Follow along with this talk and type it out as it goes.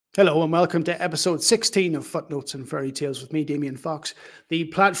Hello and welcome to episode 16 of Footnotes and Fairy Tales with me, Damien Fox, the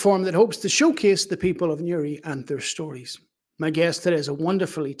platform that hopes to showcase the people of Newry and their stories. My guest today is a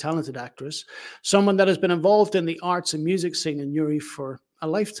wonderfully talented actress, someone that has been involved in the arts and music scene in Newry for a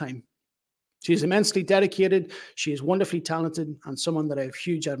lifetime. She is immensely dedicated, she is wonderfully talented, and someone that I have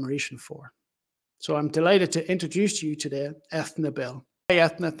huge admiration for. So I'm delighted to introduce to you today Eithne Bell. Hey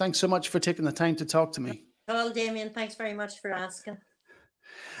Eithne, thanks so much for taking the time to talk to me. Well, Damien, thanks very much for asking.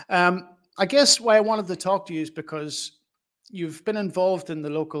 I guess why I wanted to talk to you is because you've been involved in the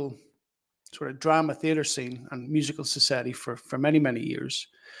local sort of drama theatre scene and musical society for many, many years.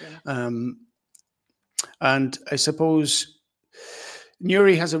 Yeah. And I suppose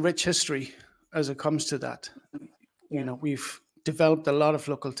Newry has a rich history as it comes to that. Yeah. You know, we've developed a lot of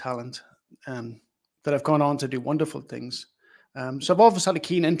local talent that have gone on to do wonderful things. So I've always had a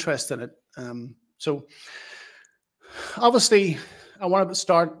keen interest in it. So obviously, I want to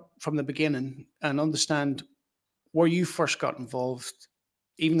start from the beginning and understand where you first got involved,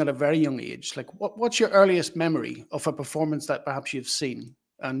 even at a very young age. Like, what's your earliest memory of a performance that perhaps you've seen,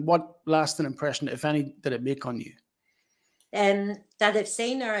 and what lasting impression, if any, did it make on you? That I've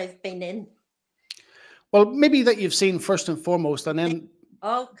seen or I've been in. Well, maybe that you've seen first and foremost, and then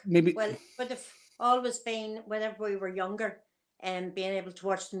maybe. Well, it would have always been whenever we were younger, and being able to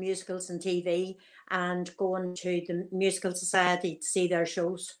watch the musicals on TV and going to the musical society to see their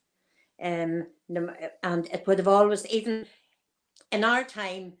shows. And it would have always, even in our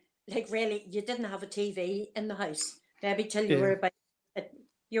time, like really, you didn't have a TV in the house. Maybe till you were about,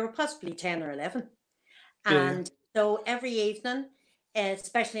 you were possibly 10 or 11. And so every evening,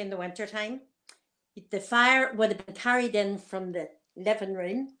 especially in the winter time, the fire would have been carried in from the living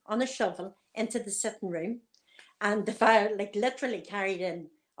room on a shovel into the sitting room, and the fire like literally carried in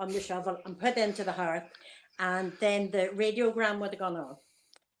on the shovel and put into the hearth, and then the radiogram would have gone on,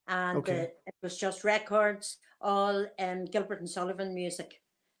 and it was just records, all Gilbert and Sullivan music.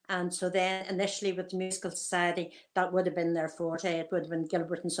 And so then initially with the musical society, that would have been their forte. It would have been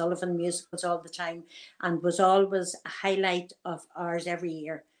Gilbert and Sullivan musicals all the time, and was always a highlight of ours every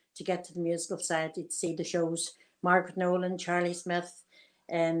year to get to the musical society to see the shows. Margaret Nolan, Charlie Smith,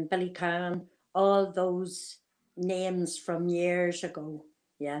 Billy Cowan, all those names from years ago.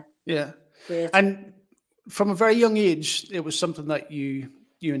 Yeah. Yeah. Great. And from a very young age, it was something that you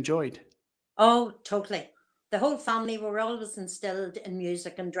enjoyed. Oh, totally. The whole family were always instilled in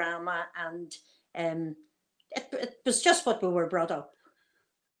music and drama, and it was just what we were brought up.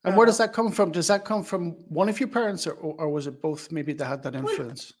 And where does that come from? Does that come from one of your parents, or was it both? Maybe they had that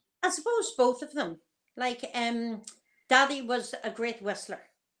influence. I suppose both of them. Like, Daddy was a great whistler,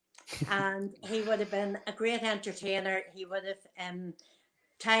 and he would have been a great entertainer. He would have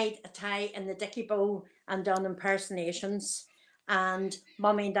tied a tie in the dicky bow and done impersonations. And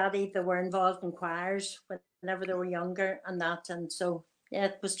Mummy and Daddy, they were involved in choirs whenever they were younger and that. And so, yeah,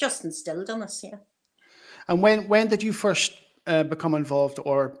 it was just instilled in us, yeah. And when did you first become involved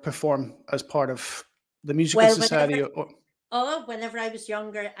or perform as part of the musical society? Whenever I was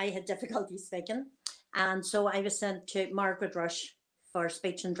younger, I had difficulty speaking. And so I was sent to Margaret Rush for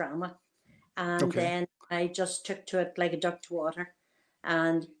speech and drama. And then I just took to it like a duck to water,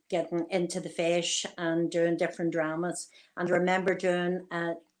 and getting into the fish and doing different dramas. And I remember doing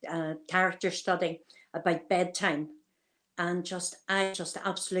a character study about bedtime. And I just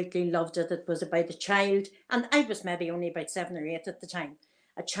absolutely loved it. It was about a child, and I was maybe only about 7 or 8 at the time,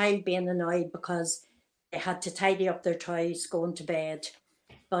 a child being annoyed because they had to tidy up their toys going to bed.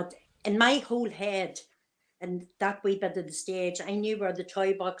 But in my whole head, and that wee bit of the stage, I knew where the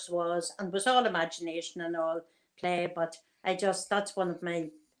toy box was, and it was all imagination and all play. But that's one of my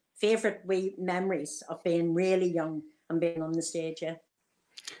favourite wee memories of being really young and being on the stage, yeah.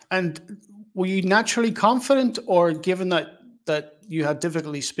 And were you naturally confident, or given that you had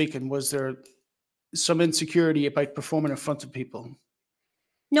difficulty speaking, was there some insecurity about performing in front of people?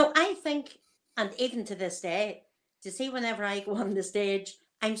 No, I think, and even to this day, to see whenever I go on the stage,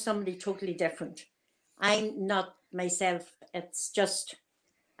 I'm somebody totally different. I'm not myself. It's just,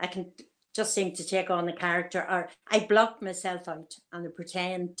 I can just seem to take on a character, or I block myself out and I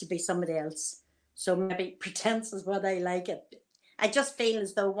pretend to be somebody else. So maybe pretense is what I like it. I just feel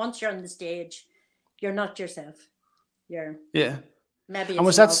as though once you're on the stage, you're not yourself. You're maybe. And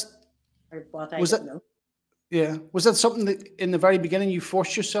was that or what I don't know. Yeah, was that something that in the very beginning you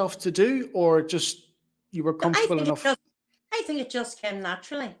forced yourself to do, or just you were comfortable enough? I think it just came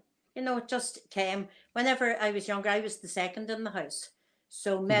naturally. You know, it just came. Whenever I was younger, I was the second in the house.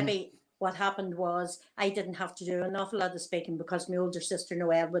 So maybe what happened was I didn't have to do an awful lot of speaking because my older sister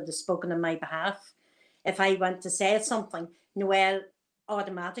Noelle would have spoken on my behalf. If I went to say something, Noelle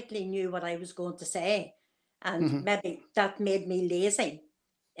automatically knew what I was going to say. And Hmm. maybe that made me lazy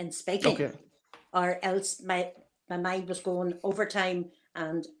in speaking, Okay. or else my mind was going overtime,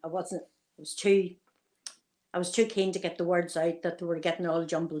 and I was too keen to get the words out that they were getting all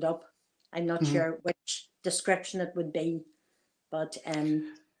jumbled up. I'm not Hmm. sure which description it would be, but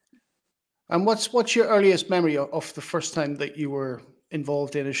And what's your earliest memory of the first time that you were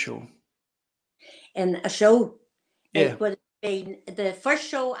involved in a show? in a show, Yeah. it would have been the first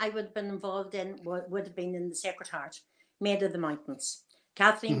show I would have been involved in would have been in the Sacred Heart, Maid of the Mountains.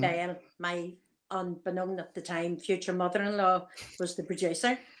 Kathleen Hmm. Bell, my unbeknown at the time future mother-in-law, was the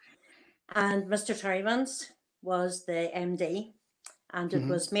producer, and Mr. Terrywans was the MD. And it Hmm.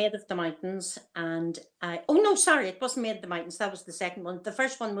 was Maid of the Mountains. And oh no, sorry, it wasn't Maid of the Mountains. That was the second one. The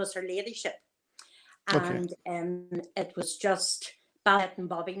first one was Her Ladyship, Okay. and it was just Ballet and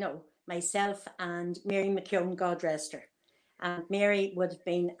Bobby, no, myself and Mary McKeown, God rest her. And Mary would have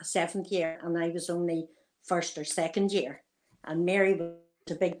been a seventh year, and I was only first or second year. And Mary was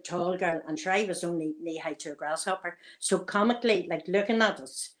a big tall girl, and sure, I was only knee high to a grasshopper. So comically, like looking at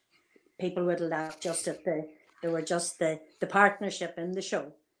us, people would laugh just at they were just the partnership in the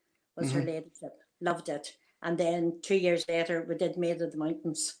show was Her Hmm. Ladyship. Loved it. And then 2 years later, we did Maid of the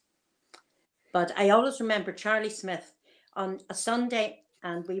Mountains. But I always remember Charlie Smith on a Sunday,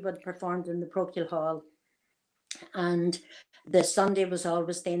 and we would have performed in the parochial hall. And the Sunday was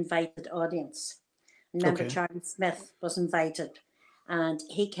always the invited audience. Remember, Okay. Charlie Smith was invited, and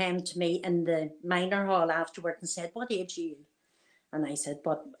he came to me in the minor hall afterward and said, "What age are you?" And I said,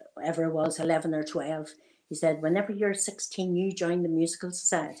 "Whatever it was, 11 or 12. He said, "Whenever you're 16, you join the musical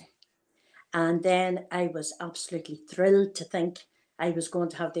society." And then I was absolutely thrilled to think I was going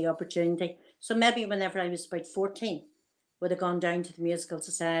to have the opportunity. So maybe whenever I was about 14, would have gone down to the musical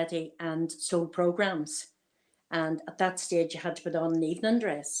society and sold programs. And at that stage, you had to put on an evening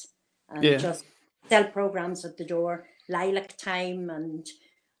dress and Yeah. just sell programs at the door, lilac time and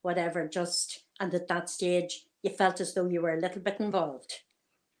whatever. And at that stage, you felt as though you were a little bit involved.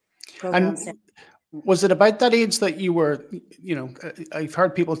 Programs. And was it about that age that you were, I've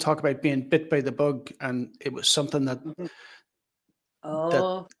heard people talk about being bit by the bug, and it was something that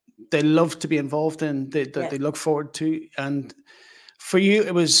Oh, they love to be involved in, that yeah. they look forward to. And for you,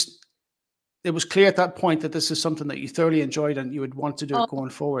 it was clear at that point that this is something that you thoroughly enjoyed and you would want to do it Oh, going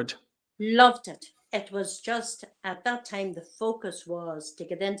forward. loved it. It was just at that time the focus was to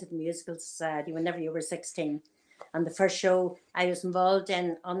get into the musical society whenever you were 16. And the first show I was involved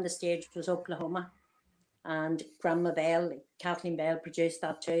in on the stage was Oklahoma. And Grandma Bell, Kathleen Bell produced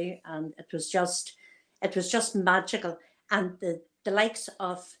that too. And it was just magical. And the likes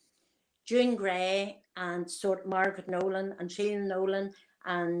of June Gray and sort of Margaret Nolan and Sheila Nolan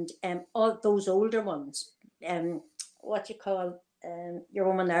and all those older ones. What you call your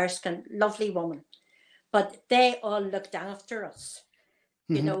woman Erskine, lovely woman. But they all looked after us,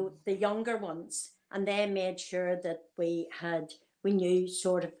 Hmm. the younger ones, and they made sure that we knew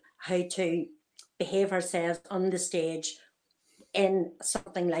sort of how to behave ourselves on the stage in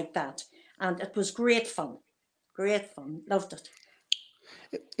something like that. And it was great fun. Great fun. Loved it.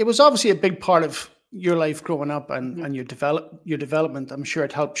 It was obviously a big part of your life growing up, and, Mhm. and your development. I'm sure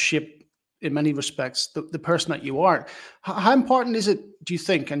it helped shape, in many respects, the person that you are. How important is it, do you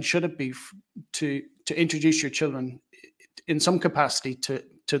think, and should it be, to introduce your children in some capacity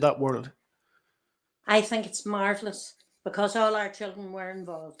to that world? I think it's marvellous because all our children were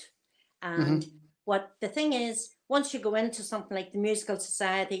involved. And Hmm. what the thing is, once you go into something like the Musical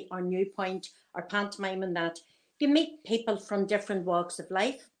Society or New Point or pantomime and that, you meet people from different walks of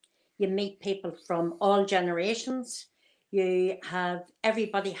life. You meet people from all generations.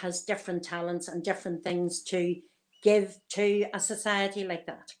 Everybody has different talents and different things to give to a society like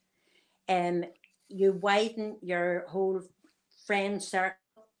that. Um, you widen your whole friend circle.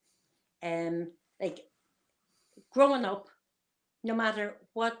 Like growing up, no matter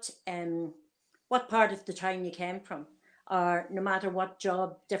what part of the town you came from, or no matter what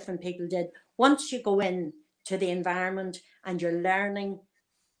job different people did, once you go in to the environment and you're learning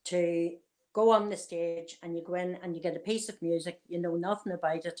to go on the stage and you go in and you get a piece of music, you know nothing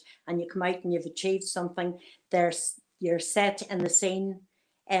about it, and you come out and you've achieved something, you're set in the scene,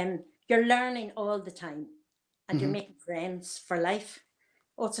 and you're learning all the time and you're Hmm. making friends for life.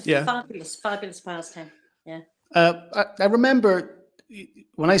 Oh, it's a Yeah. fabulous, fabulous pastime. Yeah. I remember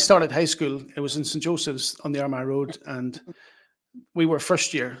when I started high school, it was in St. Joseph's on the Armagh Road, and we were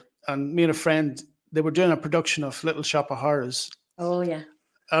first year, and me and a friend, they were doing a production of Little Shop of Horrors. Oh yeah.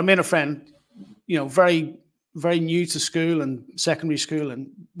 Me and a friend, very very new to school and secondary school, and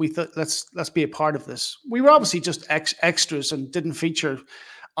we thought let's be a part of this. We were obviously just extras and didn't feature,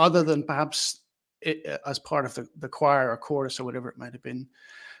 other than perhaps as part of the choir or chorus or whatever it might have been.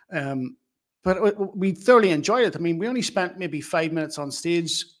 But we thoroughly enjoyed it. I mean, we only spent maybe 5 minutes on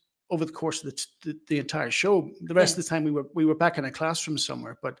stage over the course of the entire show. The rest of the time we were back in a classroom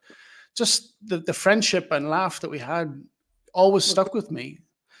somewhere. But just the friendship and laugh that we had always stuck with me.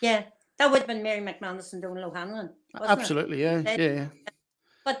 Yeah, that would have been Mary McManus and Donal O'Hanlon. Absolutely, yeah.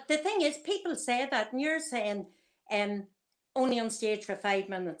 But the thing is, people say that, and you're saying only on stage for 5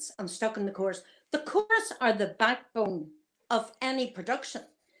 minutes and stuck in the chorus. The chorus are the backbone of any production,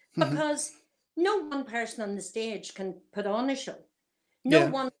 because no one person on the stage can put on a show. No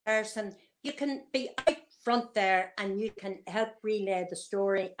one person. You can be out front there and you can help relay the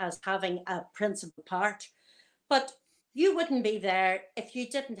story as having a principal part, but you wouldn't be there if you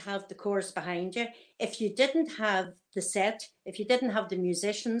didn't have the chorus behind you, if you didn't have the set, if you didn't have the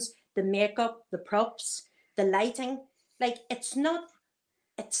musicians, the makeup, the props, the lighting. Like, it's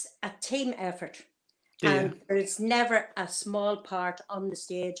a team effort. And there's never a small part on the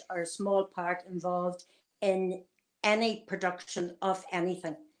stage or a small part involved in any production of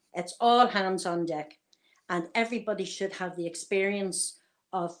anything. It's all hands on deck, and everybody should have the experience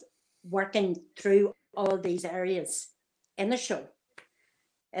of working through all these areas in a show.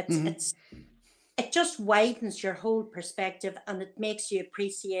 It just widens your whole perspective, and it makes you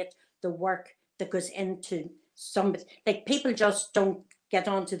appreciate the work that goes into somebody. Like, people just don't get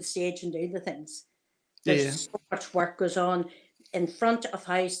onto the stage and do the things. There's so much work goes on in front of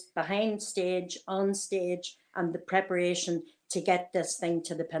house, behind stage, on stage, and the preparation to get this thing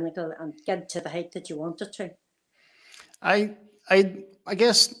to the pinnacle and get to the height that you want it to. I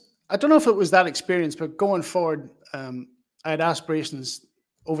guess, I don't know if it was that experience, but going forward, I had aspirations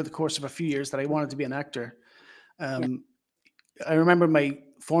over the course of a few years that I wanted to be an actor. I remember my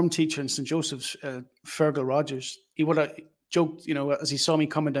form teacher in St. Joseph's, Fergal Rogers, he would have joked, as he saw me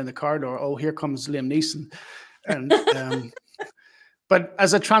coming down the corridor, "Oh, here comes Liam Neeson." And but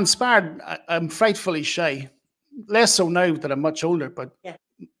as it transpired, I'm frightfully shy. Less so now that I'm much older, but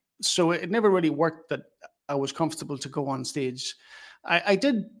so it never really worked that I was comfortable to go on stage. I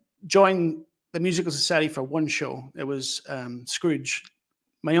did join the Musical Society for one show. It was Scrooge.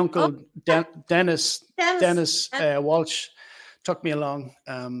 My uncle Dennis Walsh took me along.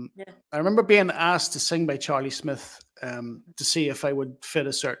 I remember being asked to sing by Charlie Smith to see if I would fit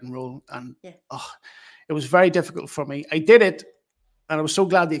a certain role, and it was very difficult for me. I did it, and I was so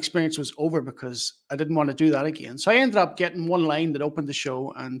glad the experience was over because I didn't want to do that again. So I ended up getting one line that opened the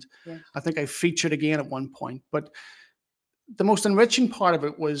show, and I think I featured again at one point. But the most enriching part of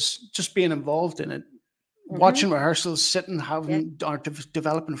it was just being involved in it, watching rehearsals, sitting, having or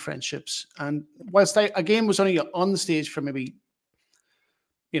developing friendships. And whilst I again was only on the stage for maybe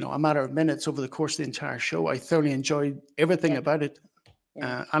a matter of minutes over the course of the entire show, I thoroughly enjoyed everything about it,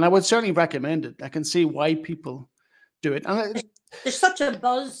 and I would certainly recommend it. I can see why people do it. And there's such a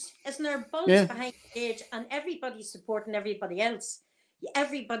buzz, isn't there? A buzz behind the stage, and everybody's supporting everybody else.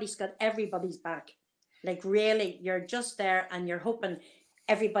 Everybody's got everybody's back. Like, really, you're just there and you're hoping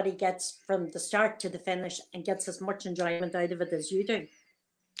everybody gets from the start to the finish and gets as much enjoyment out of it as you do.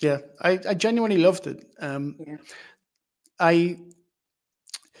 Yeah, I genuinely loved it. I'm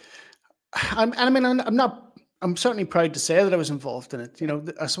certainly proud to say that I was involved in it.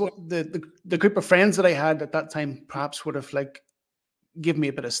 I suppose the group of friends that I had at that time perhaps would have given me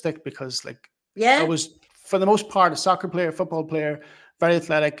a bit of stick because I was, for the most part, a soccer player, football player, very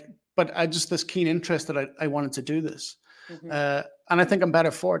athletic, but I just this keen interest that I wanted to do this. And I think I'm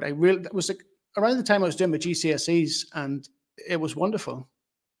better for it. It was around the time I was doing my GCSEs, and it was wonderful.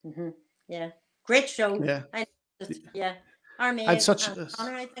 Yeah, great show. Yeah, I had such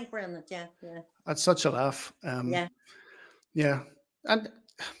honor. I think we're in it. Yeah. I had such a laugh. Yeah, and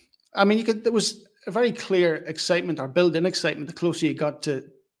I mean, there was a very clear excitement or built-in excitement the closer you got to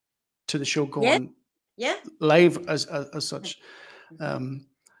the show going live as such.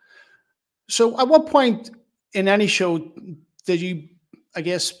 So, at what point in any show did you, I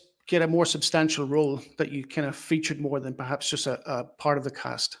guess, get a more substantial role that you kind of featured more than perhaps just a part of the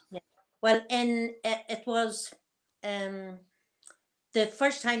cast? Yeah. Well, it was the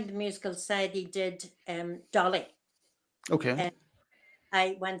first time the Musical Society did Dolly. Okay.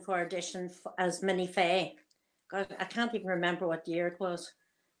 I went for audition as Minnie Fay. God, I can't even remember what year it was,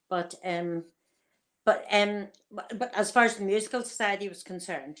 but as far as the Musical Society was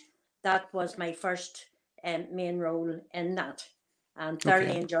concerned, that was my first main role in that, and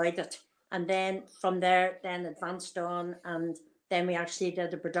thoroughly enjoyed it. And then from there, then advanced on, and then we actually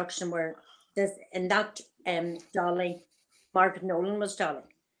did a production where in that Dolly, Margaret Nolan was Dolly.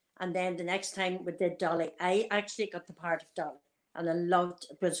 And then the next time we did Dolly, I actually got the part of Dolly, and I loved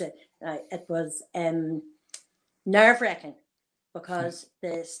it. It was nerve-wracking because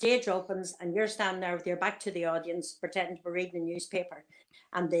the stage opens and you're standing there with your back to the audience, pretending to be reading a newspaper,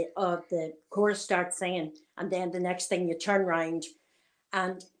 and the chorus starts singing, and then the next thing you turn around,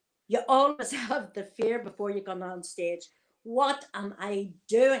 and you always have the fear before you come on stage. What am I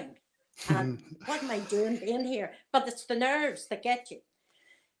doing? And what am I doing being here? But it's the nerves that get you.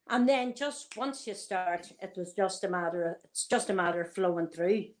 And then just once you start, it's just a matter of flowing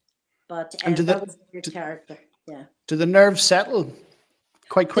through. But And that was your character. Yeah. do the nerves settle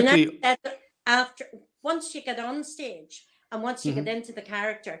quite The nerves quickly? settle after once you get on stage and once you get into the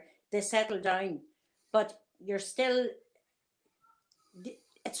character, they settle down. But you're still,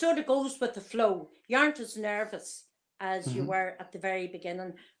 it sort of goes with the flow. You aren't as nervous as you were at the very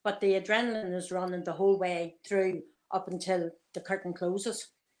beginning, but the adrenaline is running the whole way through up until the curtain closes.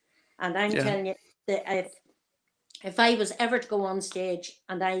 And I'm telling you that if I was ever to go on stage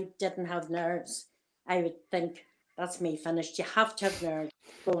and I didn't have nerves, I would think that's me finished. You have to have nerves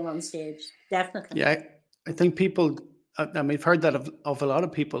going on stage, definitely. Yeah, I think people, and we've heard that of a lot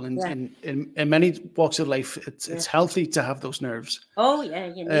of people in many walks of life. It's healthy to have those nerves. Oh yeah,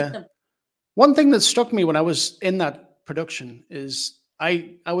 you need them. One thing that struck me when I was in that production is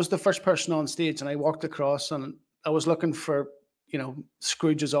I was the first person on stage, and I walked across and I was looking for,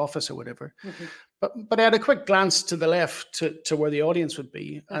 Scrooge's office or whatever. But I had a quick glance to the left to where the audience would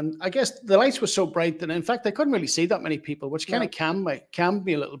be, and I guess the lights were so bright that in fact I couldn't really see that many people, which kind of calmed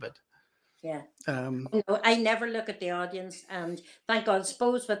me a little bit. Yeah. I never look at the audience, and thank God, I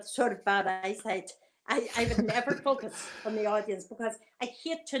suppose with sort of bad eyesight, I would never focus on the audience because I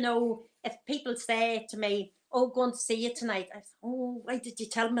hate to know if people say to me, "Oh, going to see you tonight." I say, "Oh, why did you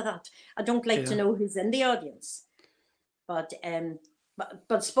tell me that?" I don't like to know who's in the audience. But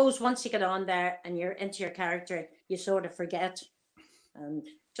I suppose once you get on there and you're into your character, you sort of forget, and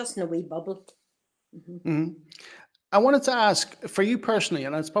just in a wee bubble. I wanted to ask for you personally,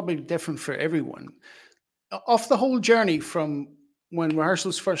 and it's probably different for everyone, off the whole journey from when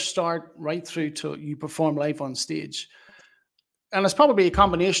rehearsals first start right through to you perform live on stage. And it's probably a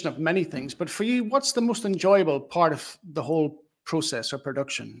combination of many things, but for you, what's the most enjoyable part of the whole process or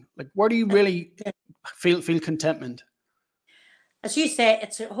production? Like, where do you really feel contentment? As you say,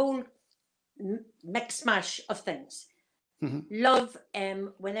 it's a whole mix mash of things. Love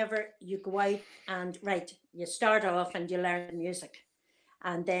whenever you go out and you start off and you learn the music,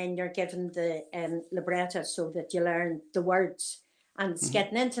 and then you're given the libretto so that you learn the words, and it's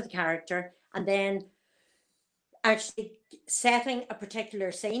getting into the character, and then actually setting a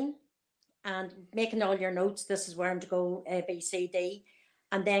particular scene and making all your notes. This is where I'm to go, A, B, C, D,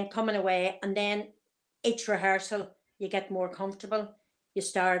 and then coming away, and then each rehearsal you get more comfortable. You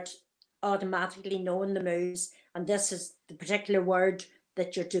start automatically knowing the moves, and this is the particular word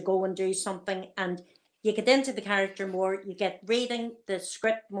that you're to go and do something, and you get into the character more. You get reading the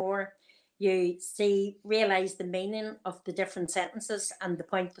script more. You realize the meaning of the different sentences and the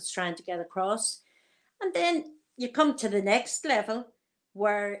point that's trying to get across, and then you come to the next level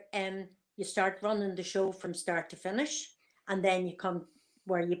where you start running the show from start to finish, and then you come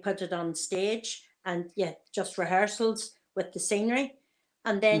where you put it on stage and just rehearsals with the scenery,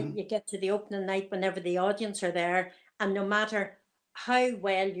 and then you get to the opening night whenever the audience are there, and no matter how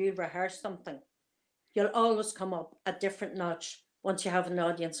well you rehearse something, you'll always come up a different notch once you have an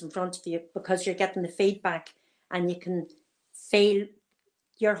audience in front of you, because you're getting the feedback and you can feel,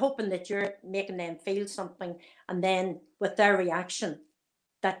 you're hoping that you're making them feel something, and then with their reaction,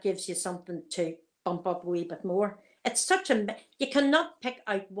 that gives you something to bump up a wee bit more. It's you cannot pick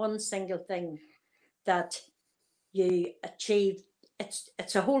out one single thing that you achieve.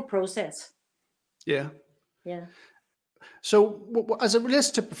 It's a whole process. Yeah. Yeah. So as it relates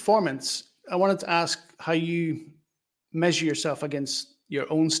to performance, I wanted to ask how you measure yourself against your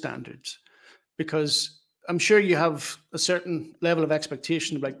own standards, because I'm sure you have a certain level of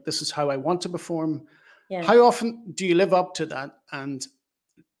expectation, like this is how I want to perform. Yeah. How often do you live up to that? And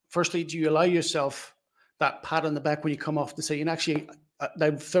firstly, do you allow yourself that pat on the back when you come off to say, actually,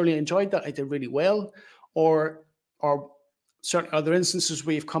 I've thoroughly enjoyed that, I did really well? Or certain other instances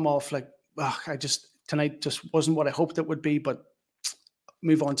where you've come off like, tonight just wasn't what I hoped it would be, but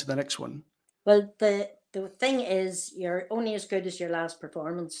move on to the next one? Well, the thing is, you're only as good as your last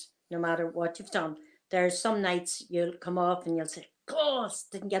performance, no matter what you've done. There's some nights you'll come off and you'll say, "God,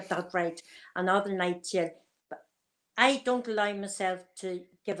 didn't get that right," and other nights but I don't allow myself to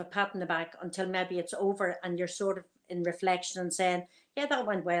give a pat on the back until maybe it's over and you're sort of in reflection and saying, yeah, that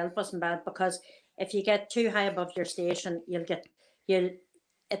went well. It wasn't bad, because if you get too high above your station,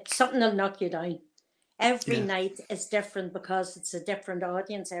 it's something that'll knock you down. Every Yeah. night is different because it's a different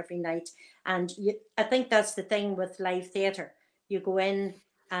audience every night. And I think that's the thing with live theatre. You go in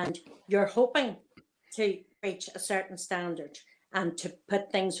and you're hoping to reach a certain standard and to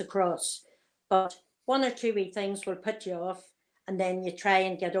put things across. But one or two wee things will put you off, and then you try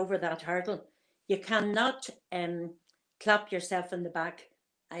and get over that hurdle. You cannot clap yourself in the back,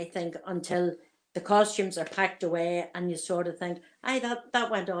 I think, until the costumes are packed away and you sort of think, aye,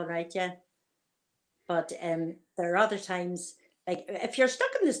 that went all right, yeah. But there are other times, like if you're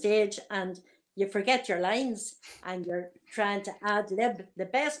stuck on the stage and you forget your lines and you're trying to ad lib, the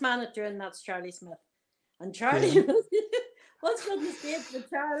best man at doing that's Charlie Smith. And Charlie, Yeah. what's on the stage with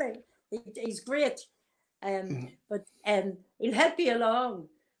Charlie? He's great. Mhm. But he'll help you along.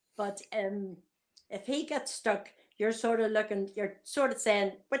 But if he gets stuck, you're sort of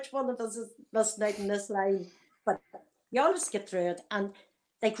saying, which one of us is missing out in this line? But you always get through it. And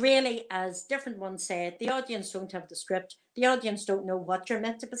like, really, as different ones said, the audience don't have the script. The audience don't know what you're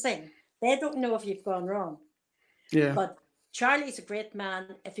meant to be saying. They don't know if you've gone wrong. Yeah. But Charlie's a great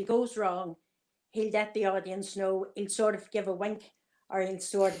man. If he goes wrong, he'll let the audience know. He'll sort of give a wink, or he'll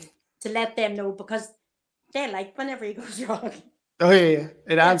sort of to let them know, because they like whenever he goes wrong. Oh yeah, yeah.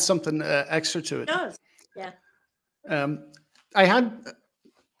 It Yeah, adds something extra to it it. does. Yeah. I had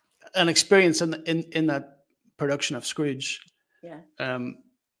an experience in that production of Scrooge. Yeah.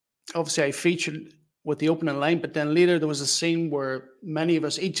 Obviously, I featured with the opening line, but then later there was a scene where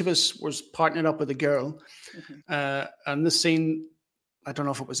each of us was partnered up with a girl, and this scene, I don't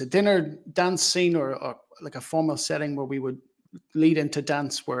know if it was a dinner dance scene or like a formal setting where we would lead into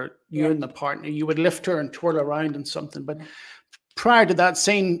dance, where you and the partner, you would lift her and twirl around and something. But prior to that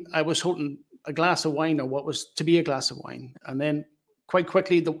scene, I was holding a glass of wine, or what was to be a glass of wine, and then quite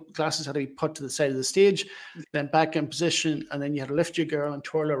quickly the glasses had to be put to the side of the stage, then back in position, and then you had to lift your girl and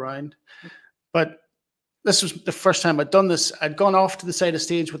twirl around. But this was the first time I'd done this. I'd gone off to the side of the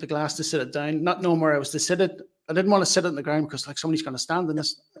stage with the glass to sit it down, not knowing where I was to sit it. I didn't want to sit it on the ground because like somebody's going to stand in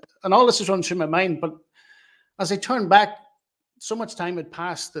this, and all this is running through my mind. But as I turned back, so much time had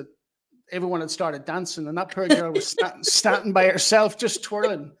passed that everyone had started dancing, and that poor girl was standing by herself, just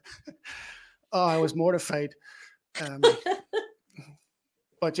twirling. Oh, I was mortified.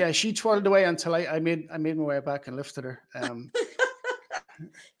 But yeah, she twirled away until I made my way back and lifted her. Can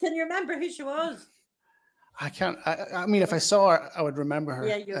you remember who she was? I can't. I mean, if I saw her, I would remember her.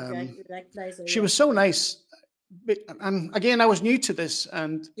 Yeah, you recognize her. She was so nice. But, and again, I was new to this,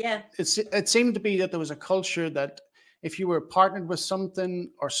 and Yeah. it seemed to be that there was a culture that if you were partnered with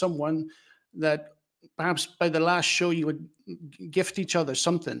something or someone, that perhaps by the last show you would gift each other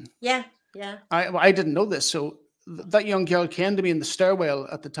something. Yeah, yeah. I didn't know this, so that young girl came to me in the stairwell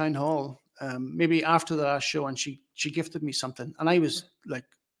at the town hall, maybe after the last show, and she gifted me something, and I was like,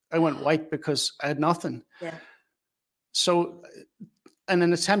 I went white because I had nothing. Yeah. So, in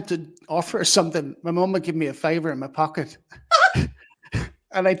an attempt to offer her something, my mum would give me a fiver in my pocket,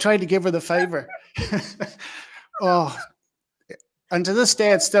 and I tried to give her the fiver. Oh, and to this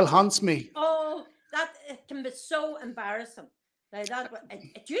day, it still haunts me. Oh, it can be so embarrassing. Now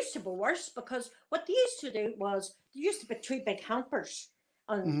it used to be worse, because what they used to do was there used to be two big hampers,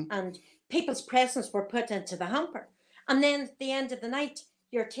 and people's presents were put into the hamper, and then at the end of the night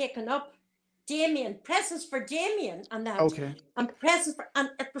you're taking up Damien, presents for Damien, and that, Okay. and presents for, and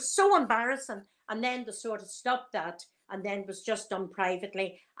it was so embarrassing. And then they sort of stopped that, and then it was just done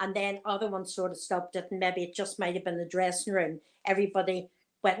privately, and then other ones sort of stopped it, and maybe it just might have been the dressing room. Everybody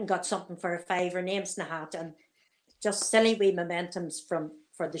went and got something for a fiver, names in the hat, and just silly wee momentums for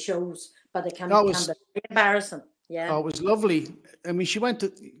the shows. But it can be embarrassing. Yeah. Oh, it was lovely. I mean, she went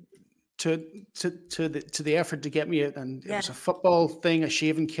to the effort to get me it, and it was a football thing, a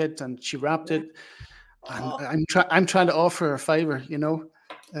shaving kit, and she wrapped it. And I'm trying to offer her a fiver, you know.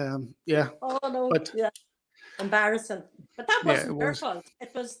 Yeah. Oh no. But embarrassing. But that wasn't her fault.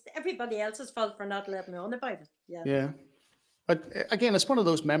 It was everybody else's fault for not letting me on about it. Yeah. Yeah. But again, it's one of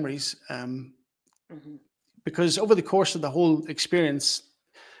those memories. Because over the course of the whole experience,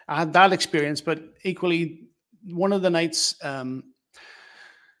 I had that experience, but equally, one of the nights,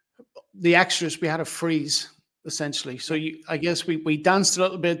 the extras, we had a freeze essentially. So I guess we danced a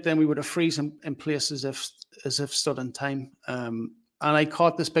little bit, then we would have freeze in place as if stood in time. And I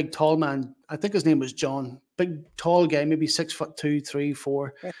caught this big tall man. I think his name was John. Big tall guy, maybe 6'2", 3,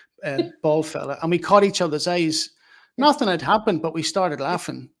 4, bald fella. And we caught each other's eyes. Nothing had happened, but we started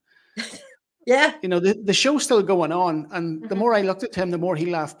laughing. Yeah. You know, the show's still going on. And the more I looked at him, the more he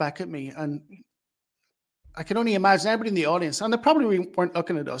laughed back at me. And I can only imagine everybody in the audience, and they probably weren't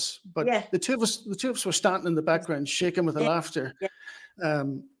looking at us, but Yeah. the two of us were standing in the background, shaking with the Yeah. laughter. Yeah.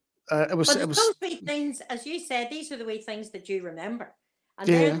 It was, But it it's those was, wee things, as you said, these are the wee things that you remember. And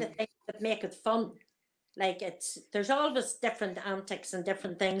they're yeah, the things that make it fun. Like there's always different antics and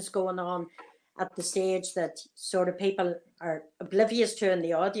different things going on at the stage that sort of people are oblivious to in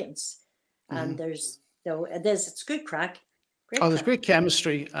the audience. And it's good crack. oh, Great there's crack. great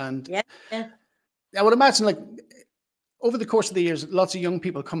chemistry, and Yeah. Yeah. I would imagine, like, over the course of the years, lots of young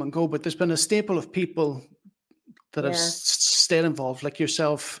people come and go, but there's been a staple of people that have Yeah. stayed involved, like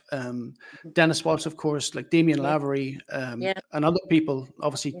yourself, Dennis Watts, of course, like Damien Yeah. Lavery, Yeah. and other people.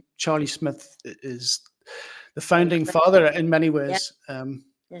 Obviously, Yeah. Charlie Smith is the Well, founding father in many yeah. ways.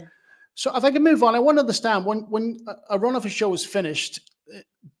 Yeah. So if I can move on, I want to understand, when a run of a show is finished,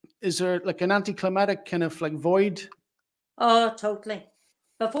 is there like an anticlimactic kind of like void? Oh, totally.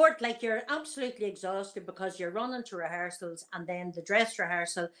 Before, like, you're absolutely exhausted because you're running to rehearsals and then the dress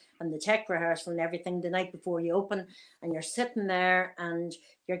rehearsal and the tech rehearsal and everything the night before you open, and you're sitting there and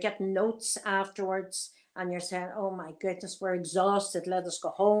you're getting notes afterwards and you're saying, oh my goodness, we're exhausted. Let us go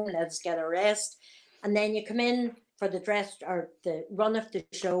home. Let us get a rest. And then you come in for the dress or the run of the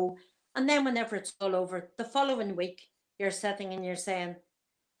show. And then whenever it's all over, the following week, you're sitting and you're saying,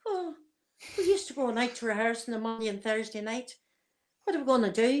 oh, we used to go out to rehearse on a Monday and Thursday night. What are we going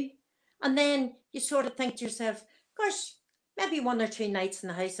to do? And then you sort of think to yourself, gosh, maybe 1 or 2 nights in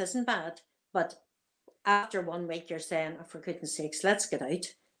the house isn't bad. But after 1 week, you're saying, oh, for goodness sakes, let's get out.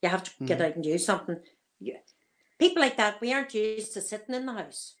 You have to get out and do something. People like that, we aren't used to sitting in the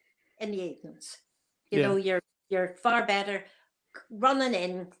house in the evenings. You know, you're far better running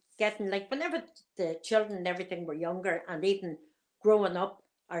in, getting, like, whenever the children and everything were younger and even growing up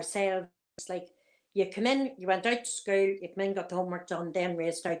ourselves, like, you come in, you went out to school, you come in, got the homework done, then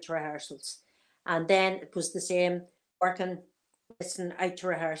raced out to rehearsals. And then it was the same, working, racing out to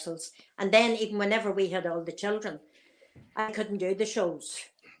rehearsals. And then even whenever we had all the children, I couldn't do the shows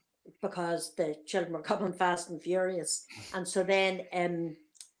because the children were coming fast and furious. And so then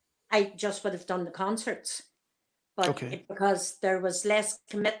I just would have done the concerts. But because there was less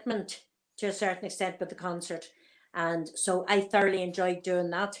commitment to a certain extent with the concert. And so I thoroughly enjoyed doing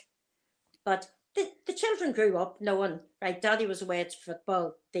that. But the children grew up knowing, right, Daddy was away to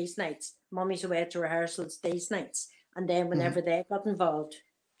football these nights, Mummy's away to rehearsals these nights. And then whenever they got involved,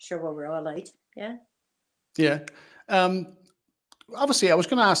 sure, we were all out. Yeah. Yeah. Obviously, I was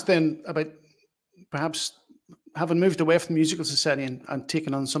going to ask then about perhaps having moved away from the musical society and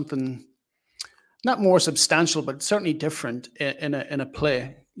taking on something not more substantial, but certainly different in a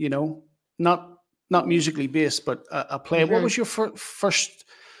play. You know, not musically based, but a play. What was your first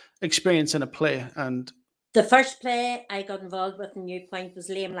experience in a play? And the first play I got involved with in New Point was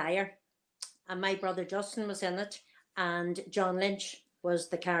Lame Liar, and my brother Justin was in it, and John Lynch was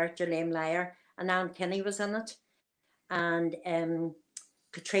the character Lame Liar, and Anne Kinney was in it, and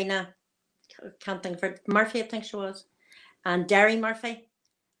Katrina, can't think of her, Murphy, I think she was, and Derry Murphy,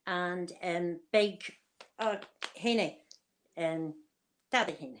 and Big Heaney, and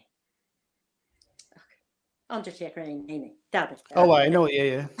Daddy Heaney. Undertaker Heaney, Daddy. Oh, I know,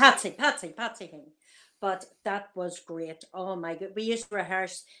 yeah. Patsy Heaney. But that was great. Oh my God. We used to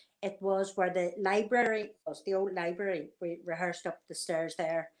rehearse. It was where the library was, the old library. We rehearsed up the stairs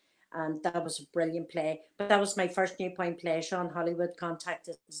there. And that was a brilliant play. But that was my first New Point play. Sean Hollywood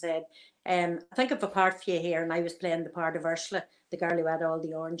contacted and said, I think of a part for you here. And I was playing the part of Ursula, the girl who had all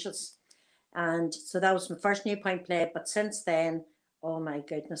the oranges. And so that was my first New Point play. But since then, oh my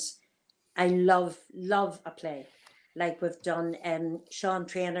goodness, I love a play. Like we've done Sean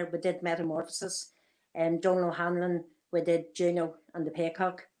Trainer, we did Metamorphosis, and Donal O'Hanlon, we did Juno and the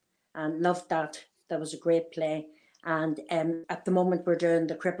Paycock, and loved that. That was a great play. And at the moment we're doing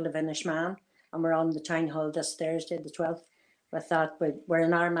The Cripple of Inishmaan, and we're on the Town Hall this Thursday, the 12th, with that. We're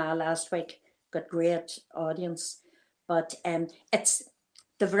in Armagh last week, got great audience. But it's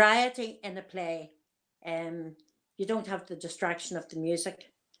the variety in a play. You don't have the distraction of the music.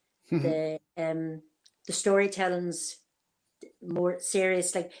 The storytelling's more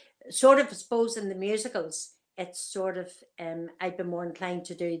serious, like sort of, I suppose, in the musicals, it's sort of I've been more inclined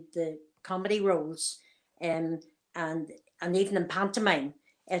to do the comedy roles, and even in pantomime,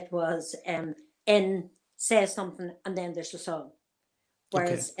 it was in say something and then there's a song.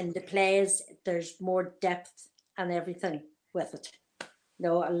 Whereas in the plays, there's more depth and everything with it.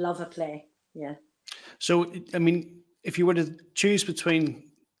 No, I love a play. Yeah. So, I mean, if you were to choose between,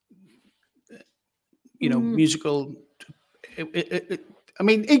 musical, I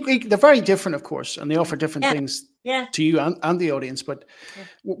mean, they're very different, of course, and they offer different things to you and the audience. But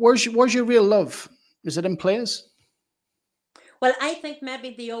where's your real love? Is it in plays? Well, I think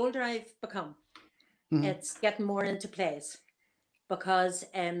maybe the older I've become, Mhm. it's getting more into plays, because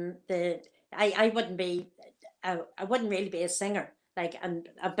I wouldn't be I wouldn't really be a singer. Like, and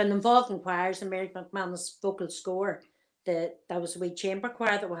I've been involved in choirs, and Mary McManus vocal score. That was a wee chamber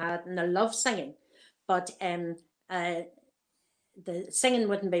choir that we had, and I love singing, but uh, the singing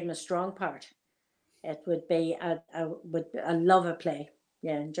wouldn't be my strong part. It would be I love a play.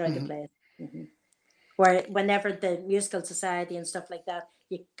 Yeah, enjoy the play. Hmm. Where whenever the musical society and stuff like that,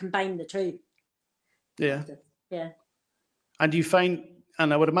 you combine the two. Yeah. Yeah. And do you find,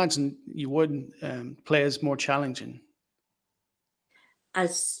 and I would imagine you would, play as more challenging?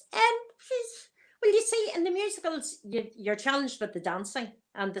 As well, you see, in the musicals, you're challenged with the dancing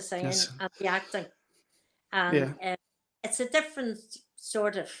and the singing Yes. and the acting, and Yeah. it's a different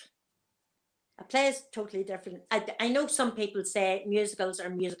sort of. A play is totally different. I know some people say musicals are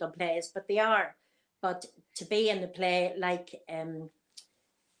musical plays, but they are. But to be in a play like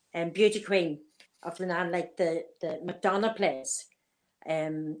Beauty Queen of Renan, like the McDonagh plays,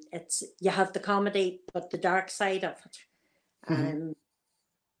 it's you have the comedy, but the dark side of it. Mhm.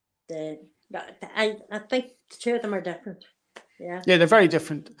 The I think the two of them are different. Yeah. Yeah, they're very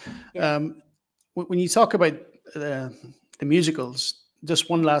different. Yeah. When you talk about the musicals, just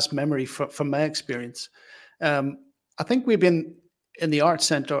one last memory from my experience. I think we've been in the art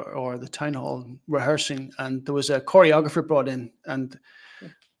center or the town hall rehearsing, and there was a choreographer brought in, and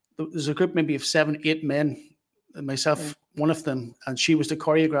there's a group maybe of 7, 8 men, and myself, one of them, and she was the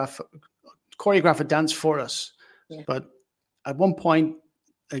choreograph a dance for us. Yeah. But at one point,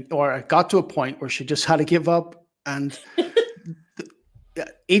 or I got to a point where she just had to give up, and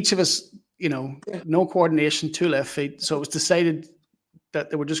each of us, no coordination, 2 left feet. So it was decided that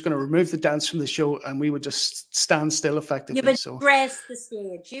they were just going to remove the dance from the show, and we would just stand still effectively. You would So dress the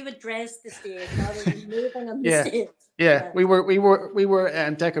stage. You would dress the stage rather than moving on the yeah, stage. yeah, we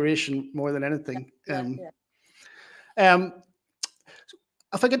were decoration more than anything. Yeah.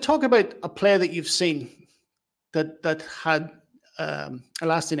 If I could talk about a play that you've seen that had a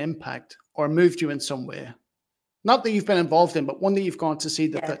lasting impact or moved you in some way, not that you've been involved in, but one that you've gone to see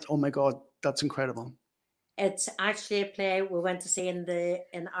that oh my God, that's incredible. It's actually a play we went to see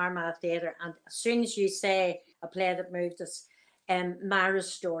in Armagh Theatre, and as soon as you say a play that moved us,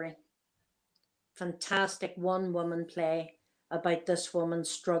 Mara's Story, fantastic one-woman play about this woman's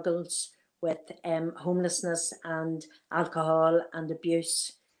struggles with homelessness and alcohol and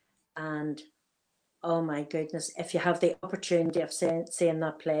abuse, and oh my goodness, if you have the opportunity of seeing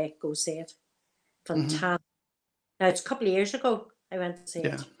that play, go see it. Fantastic. Now, it's a couple of years ago I went to see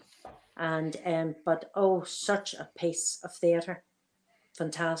it. And but oh, such a piece of theatre.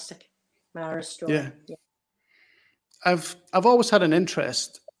 Fantastic. Mara's Story. Yeah. I've always had an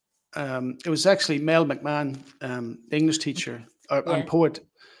interest. It was actually Mel McMahon, the English teacher and poet.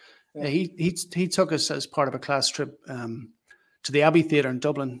 Yeah. He took us as part of a class trip to the Abbey Theatre in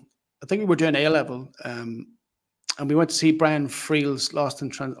Dublin. I think we were doing A level, and we went to see Brian Friel's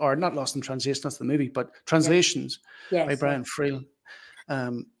Not Lost in Translation, that's the movie, but Translations by Brian Friel.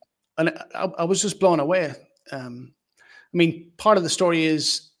 And I was just blown away. I mean, part of the story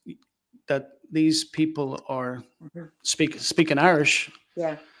is that these people are speaking Irish,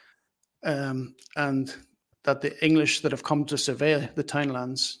 and that the English that have come to survey the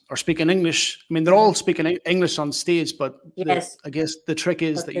townlands are speaking English. I mean, they're all speaking English on stage, but I guess the trick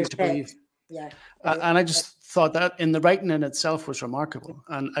is that you have to believe. And I just thought that in the writing in itself was remarkable,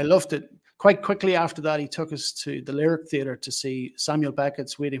 and I loved it. Quite quickly after that, he took us to the Lyric Theatre to see Samuel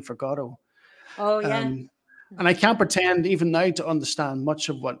Beckett's Waiting for Godot. Oh, yeah. And I can't pretend even now to understand much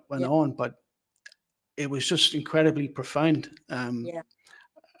of what went on, but it was just incredibly profound. And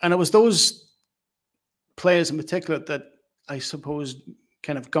it was those plays in particular that I suppose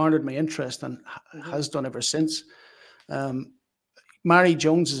kind of garnered my interest and has done ever since. Mary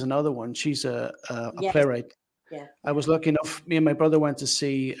Jones is another one. She's a playwright. I was lucky enough, me and my brother went to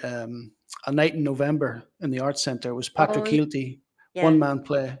see A Night in November in the Art Centre. It was Patrick Keelty, one-man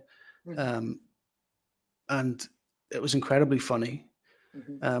play. And it was incredibly funny.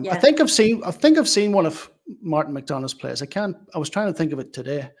 I think I've seen one of Martin McDonagh's plays. I was trying to think of it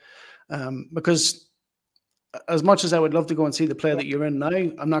today, because as much as I would love to go and see the play that you're in now,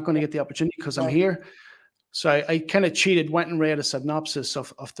 I'm not going to get the opportunity because I'm here. So I kind of cheated, went and read a synopsis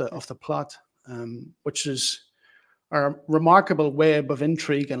of the plot, which is a remarkable web of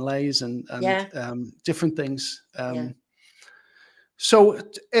intrigue and lies and different things. So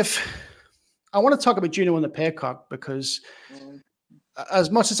if I want to talk about Juno and the Paycock, because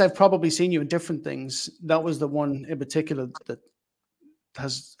as much as I've probably seen you in different things, that was the one in particular that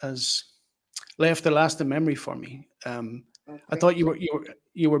has left a lasting memory for me. I thought Great.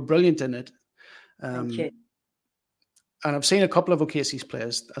 you were brilliant in it. Thank you. And I've seen a couple of O'Casey's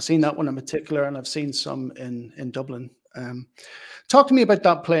plays. I've seen that one in particular, and I've seen some in Dublin. Talk to me about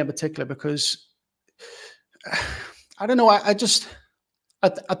that play in particular, because I don't know. I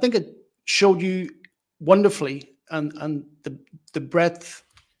think it showed you wonderfully, and the breadth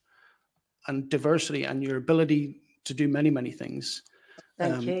and diversity and your ability to do many things.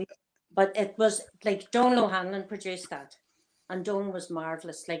 Thank you. But it was like Donal O'Hanlon produced that, and Donal was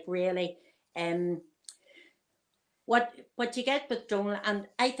marvelous. Like really, what you get with Donal, and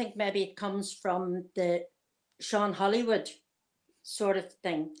I think maybe it comes from the Sean Hollywood sort of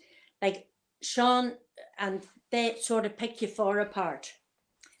thing. Like Sean, and they sort of pick you for a part,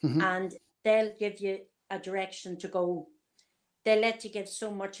 and they'll give you a direction to go. They let you give so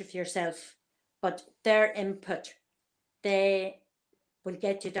much of yourself, but their input, they will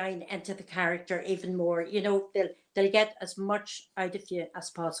get you down into the character even more. You know, they'll get as much out of you as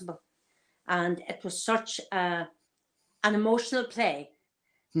possible. And it was such an emotional play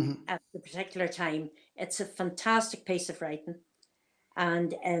at the particular time. It's a fantastic piece of writing.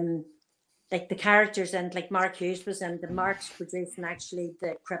 And like the characters, and like Mark Hughes was in, the Mark's producing actually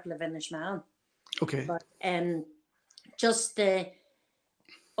the Cripple of Inishmaan. Okay. But just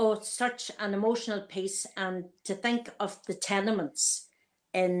such an emotional piece, and to think of the tenements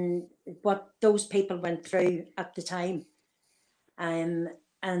in what those people went through at the time, and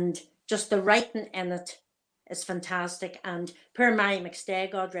just the writing in it is fantastic. And poor Mary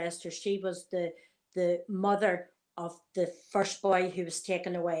McStay, God rest her, she was the mother of the first boy who was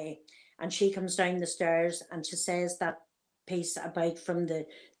taken away, and she comes down the stairs and she says that piece about from the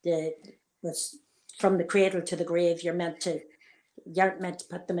cradle to the grave. You aren't meant to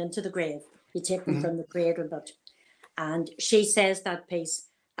put them into the grave. You take them from the cradle, and she says that piece,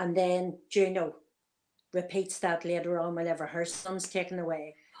 and then Juno repeats that later on whenever her son's taken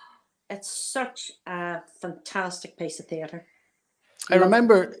away. It's such a fantastic piece of theatre. I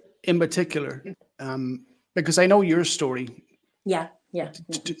remember in particular, because I know your story. Yeah.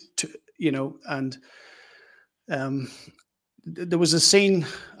 You know, and there was a scene,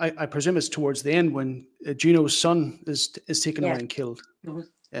 I presume it's towards the end, when Juno's son is taken away and killed.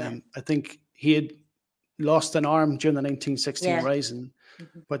 I think he had lost an arm during the 1916 Rising,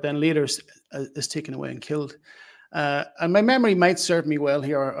 but then later is taken away and killed. And my memory might serve me well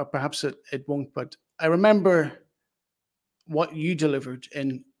here, or perhaps it won't, but I remember what you delivered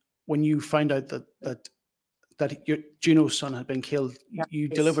when you found out that your Juno's son had been killed. You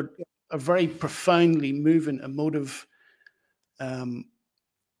delivered a very profoundly moving, emotive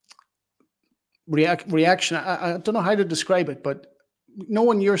reaction. I don't know how to describe it, but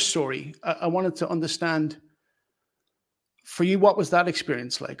knowing your story, I wanted to understand, for you, what was that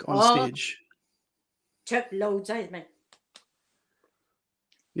experience like on stage? Took loads out of me.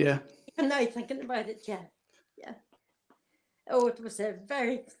 Yeah. Even now thinking about it, yeah. Oh, it was a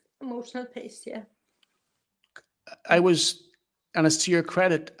very emotional piece, yeah. And it's to your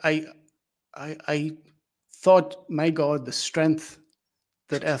credit, I thought, my God, the strength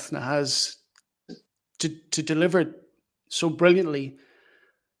that Eithne has to deliver it so brilliantly.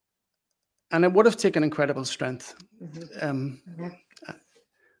 And it would have taken incredible strength.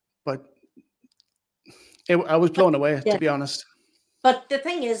 But I was blown away, to be honest. But the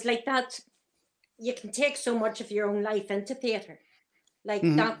thing is, like that, you can take so much of your own life into theatre. Like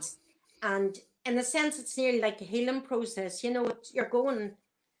that. And in a sense, it's nearly like a healing process. You know, you're going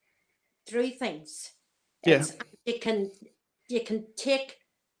through things. Yeah. You can take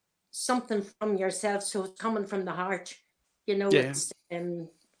something from yourself, so it's coming from the heart. You know, it's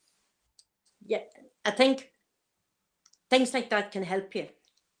I think things like that can help you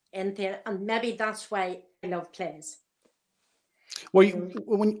in there, and maybe that's why I love plays. Well,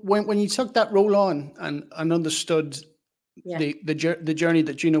 when you took that role on and understood the journey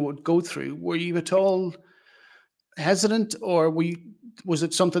that Juno would go through, were you at all hesitant, or was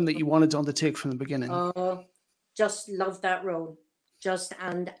it something that you wanted to undertake from the beginning? Oh, just loved that role.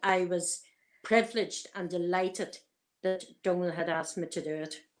 And I was privileged and delighted that Donal had asked me to do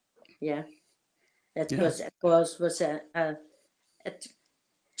it. Yeah. It was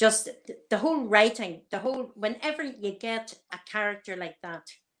just the whole writing, whenever you get a character like that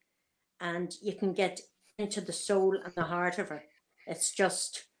and you can get into the soul and the heart of her, it's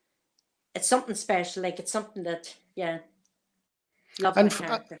something special. Like, it's something that, love that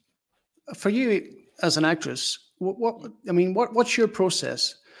character. For you as an actress, what's your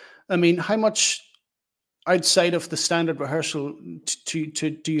process? I mean, how much outside of the standard rehearsal do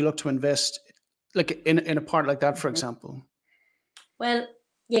you look to invest, like in a part like that, for example? Well,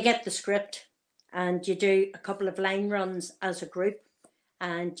 you get the script, and you do a couple of line runs as a group,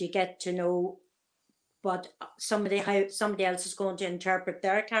 and you get to know how somebody else is going to interpret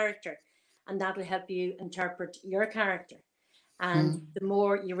their character, and that'll help you interpret your character. And Mhm. the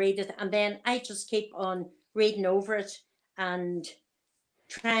more you read it, and then I just keep on reading over it and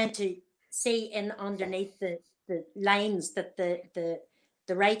trying to see in underneath the lines that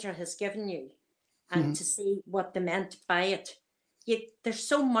the writer has given you, and Mhm. to see what they meant by it. There's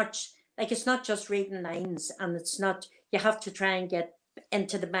so much, like, it's not just reading lines, and it's not, you have to try and get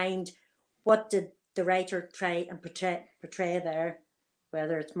into the mind, what did the writer try and portray there,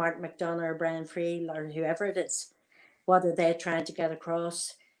 whether it's Martin McDonagh or Brian Friel or whoever it is. What are they trying to get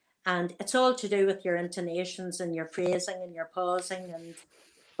across? And it's all to do with your intonations and your phrasing and your pausing.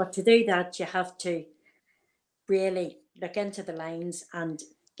 But to do that, you have to really look into the lines and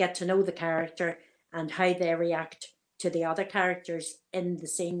get to know the character and how they react to the other characters in the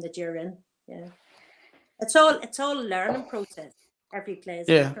scene that you're in. Yeah, it's all a learning process. Every play is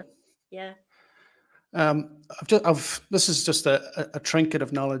Yeah. different. Yeah. This is just a trinket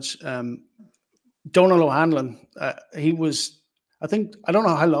of knowledge. Donal O'Hanlon, he was, I think, I don't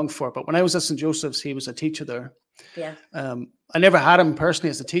know how long for, but when I was at St. Joseph's, he was a teacher there. Yeah. I never had him personally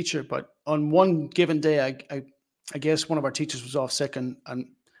as a teacher, but on one given day, I guess one of our teachers was off sick, and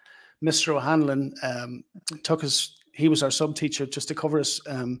Mr. O'Hanlon took us. He was our sub teacher just to cover us.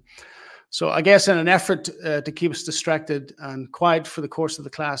 So I guess in an effort to keep us distracted and quiet for the course of the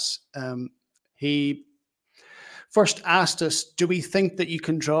class, he first asked us, "Do we think that you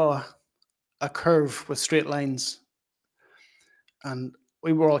can draw a curve with straight lines?" And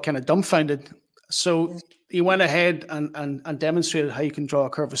we were all kind of dumbfounded. So he went ahead and demonstrated how you can draw a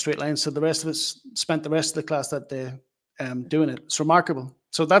curve with straight lines. So the rest of us spent the rest of the class that day doing it. It's remarkable.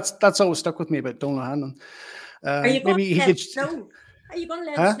 So that's always stuck with me about Donal Hanlon. Are you going Maybe to he let could. us know? Are you going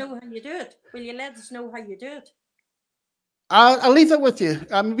to let us Huh? know how you do it? Will you let us know how you do it? I'll leave that with you.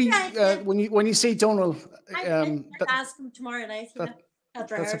 Maybe Yeah, yeah. when you see Donal, I that, ask him tomorrow night. Yeah, that at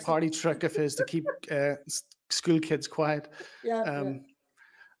that's a rehearsal. party trick of his to keep school kids quiet. Yeah, yeah.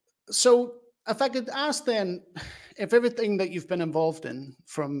 So if I could ask then, if everything that you've been involved in,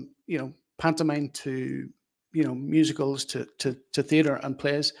 from pantomime to musicals to theatre and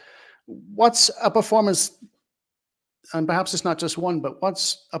plays, what's a performance, and perhaps it's not just one, but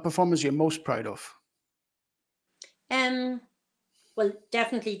what's a performance you're most proud of? Um. Well,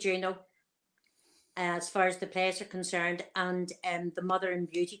 definitely Juno, as far as the plays are concerned, and the Mother and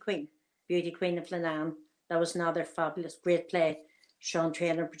Beauty Queen of Lanam. That was another fabulous, great play. Sean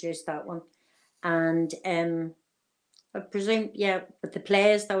Traylor produced that one, and I presume, yeah, with the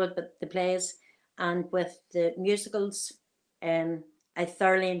plays, that was the plays, and with the musicals, I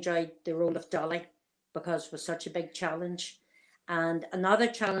thoroughly enjoyed the role of Dolly, because it was such a big challenge. And another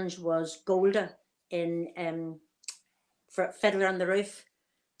challenge was Golda in for Fiddler on the Roof.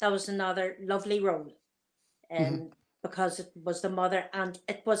 That was another lovely role, Mhm. because it was the mother, and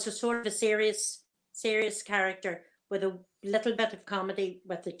it was a sort of a serious character with a little bit of comedy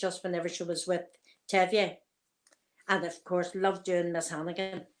with it, just whenever she was with Tevye. And of course, loved doing Miss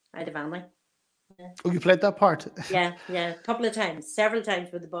Hannigan out of Annie. Oh, you played that part. Yeah, yeah, a couple of times, several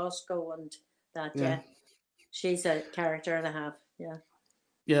times with the Bosco and that. Yeah, Yeah, she's a character and a half. Yeah,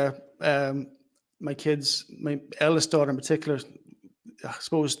 yeah. My kids, my eldest daughter in particular, I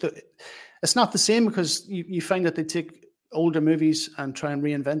suppose it's not the same, because you find that they take older movies and try and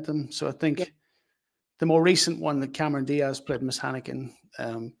reinvent them. So I yeah, think the more recent one, that Cameron Diaz played Miss Hannigan,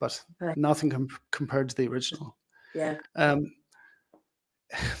 but right. nothing compared to the original. Yeah, Um,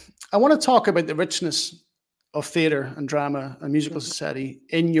 I want to talk about the richness of theatre and drama and musical mhm, society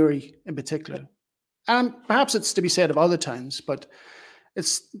in Newry in particular. And perhaps it's to be said of other towns, but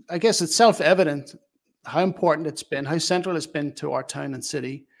I guess it's self-evident how important it's been, how central it's been to our town and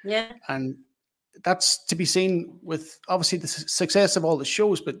city. yeah, And that's to be seen with obviously the success of all the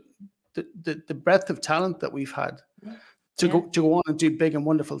shows, but the breadth of talent that we've had yeah, to yeah. go on and do big and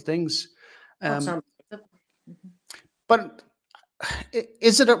wonderful things. What's Um, unbelievable. Mhm. but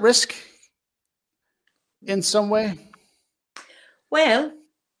is it at risk in some way? Well,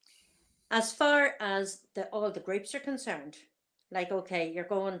 as far as all the groups are concerned, like, okay, you're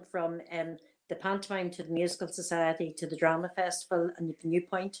going from the pantomime to the musical society to the drama festival, and you've New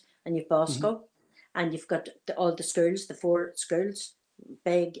Point and you've Mhm. Bosco, and you've got all the schools, the four schools,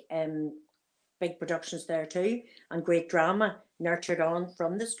 big big productions there too, and great drama nurtured on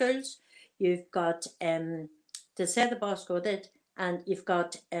from the schools. You've got to say the Bosco did, and you've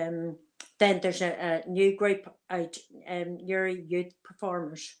got then there's a new group out, Newry Youth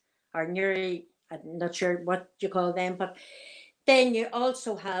Performers, or Newry, I'm not sure what you call them, but then you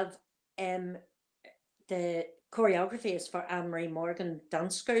also have the choreography is for Anne Marie Morgan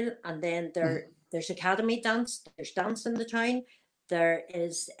Dance School, and then there's academy dance, there's dance in the town, there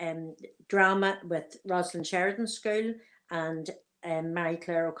is drama with Rosalind Sheridan School and Mary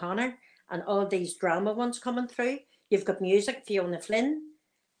Claire O'Connor, and all these drama ones coming through. You've got music, Fiona Flynn,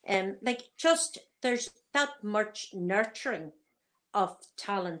 like just there's that much nurturing of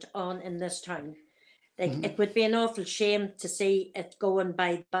talent on in this town. Like it would be an awful shame to see it going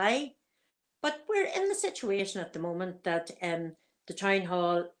by. But we're in the situation at the moment that the town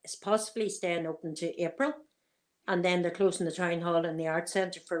hall is possibly staying open to April, and then they're closing the town hall and the art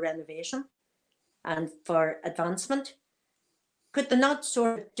centre for renovation and for advancement. Could they not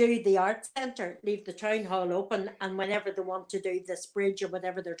sort of do the art centre, leave the town hall open, and whenever they want to do this bridge or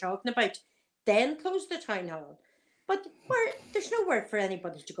whatever they're talking about, then close the town hall? But there's nowhere for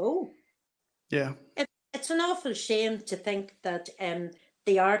anybody to go. Yeah. It's an awful shame to think that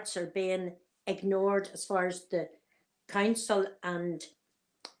the arts are being ignored as far as the council and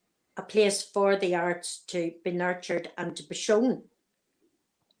a place for the arts to be nurtured and to be shown.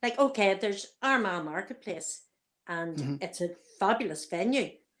 Like, okay, there's Armagh Marketplace, and it's a fabulous venue,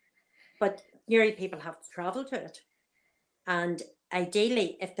 but Newry people have to travel to it. And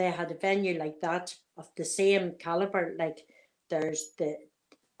ideally, if they had a venue like that of the same caliber, like there's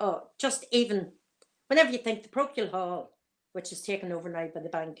just even whenever you think the Parochial Hall, which is taken over now by the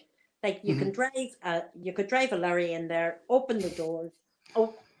bank, like you can you could drive a lorry in there, open the doors,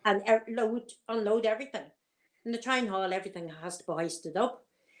 and unload everything. In the town hall, everything has to be hoisted up.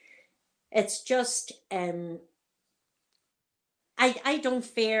 It's just, I don't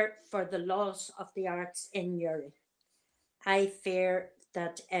fear for the loss of the arts in Newry. I fear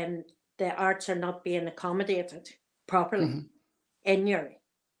that the arts are not being accommodated properly in Newry.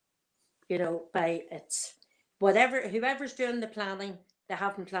 You know, by whoever's doing the planning, they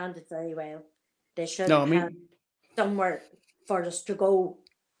haven't planned it very well. They should have somewhere for us to go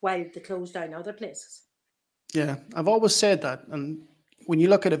while they close down other places. Yeah, I've always said that. And when you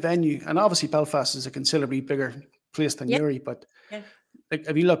look at a venue, and obviously Belfast is a considerably bigger place than Newry, but like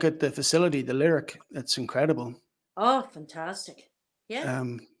if you look at the facility, the Lyric, it's incredible. Oh, fantastic. Yeah.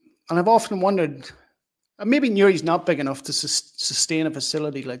 And I've often wondered, maybe Newry's not big enough to sustain a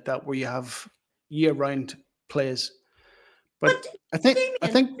facility like that where you have year-round plays. But I think the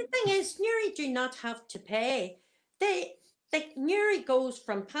thing is, Newry do not have to pay. Newry goes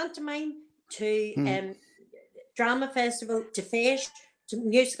from pantomime to drama festival to Fish to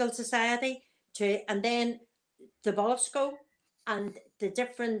musical society and then the Bosco and the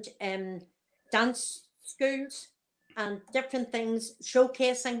different dance schools and different things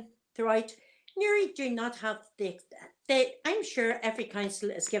showcasing throughout. Newry do not have I'm sure every council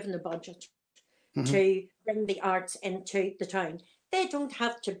is given a budget to bring the arts into the town. They don't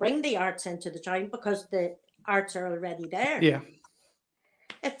have to bring the arts into the town because the arts are already there. Yeah.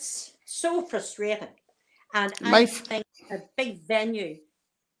 It's so frustrating. And I think a big venue,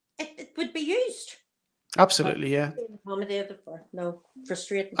 it would be used. Absolutely, yeah. Accommodated for. No,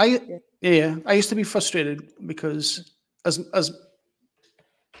 frustrating. I used to be frustrated because as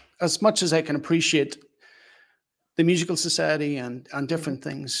much as I can appreciate the musical society and different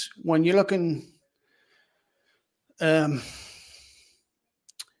things, when you're looking not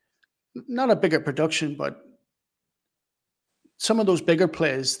a bigger production, but some of those bigger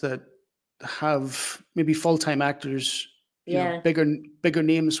plays that have maybe full-time actors, you know, bigger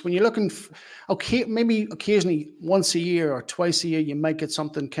names. When you're looking, maybe occasionally once a year or twice a year, you might get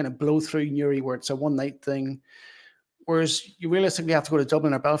something kind of blow through Newry where it's a one-night thing. Whereas you realistically have to go to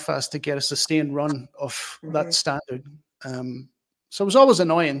Dublin or Belfast to get a sustained run of that standard. So it was always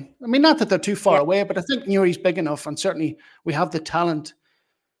annoying. I mean, not that they're too far away, but I think Newry's big enough, and certainly we have the talent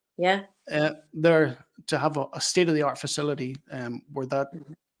there to have a state-of-the-art facility where that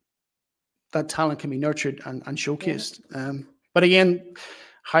talent can be nurtured and showcased. But again,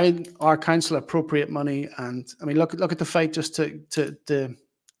 how our council appropriate money, and I mean, look at the fight just to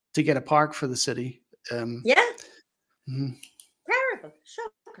get a park for the city. Terrible,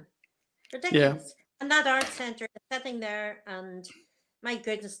 shocking, ridiculous. And that art centre is sitting there, and my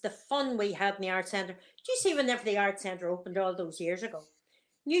goodness, the fun we had in the art centre. Did you see whenever the art centre opened all those years ago?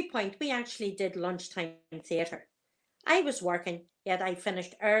 New Point, we actually did lunchtime theatre. I was working, yet I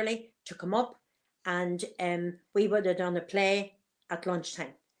finished early to come up, and we would have done a play at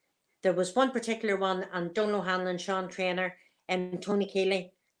lunchtime. There was one particular one, and Donal Hanlon, Sean Trainer, and Tony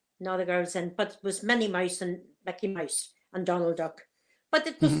Keeley, and all the girls in, but it was Minnie Mouse and Mickey Mouse and Donald Duck. But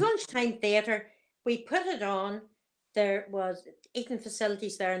it was lunchtime theatre. We put it on. There was eating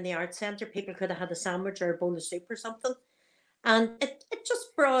facilities there in the art centre. People could have had a sandwich or a bowl of soup or something. And it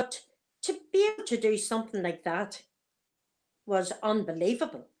just brought, to be be able to do something like that was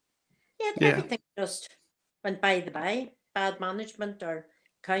unbelievable. Yet Yeah. everything just went by the by. Bad management or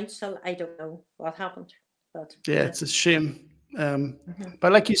council, I don't know what happened. But Yeah, yeah. it's a shame. Mhm.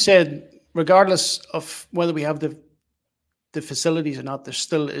 But like you said, regardless of whether we have the facilities or not, there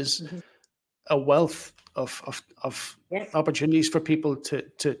still is Mhm. a wealth of Yes. opportunities for people to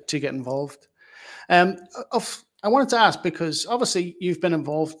get involved. I wanted to ask, because obviously you've been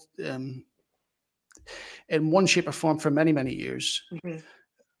involved in one shape or form for many, many years. Mhm.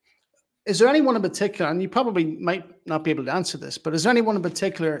 Is there anyone in particular, and you probably might not be able to answer this, but is there anyone in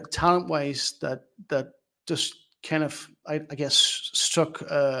particular, talent-wise, that just kind of, I guess, struck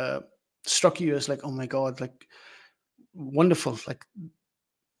you as like, oh my God, like wonderful, like,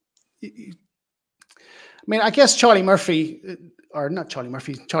 I mean, I guess Charlie Murphy, or not Charlie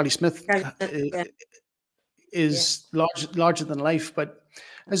Murphy, Charlie Smith, Yeah. Yeah. is larger than life. But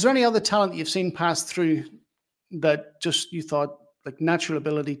is there any other talent that you've seen pass through that just you thought, like, natural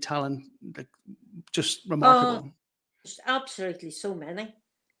ability, talent, like, just Oh, remarkable? there's absolutely so many.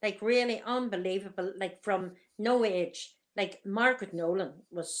 Like really unbelievable. Like from no age. Like Margaret Nolan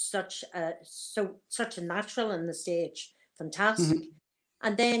was such a natural on the stage. Fantastic. Hmm.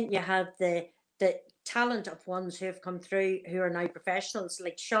 And then you have the talent of ones who have come through who are now professionals,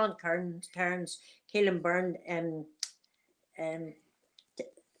 like Sean Kearns, Keelan Byrne, um,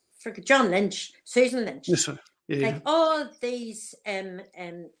 forget John Lynch, Susan Lynch. Yes, sir. Yeah. Like all these,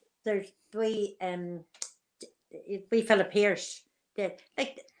 there's we Philip Pierce, the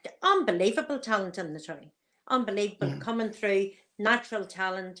unbelievable talent in the town, unbelievable Mhm. coming through, natural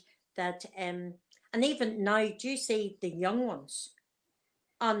talent that, and even now, do you see the young ones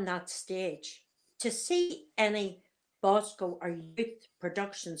on that stage? To see any Bosco or youth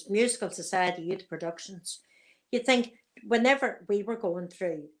productions, musical society youth productions, you think whenever we were going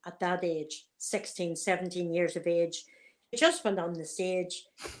through at that age, 16, 17 years of age, you just went on the stage.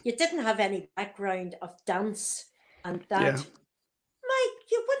 You didn't have any background of dance and Yeah. that.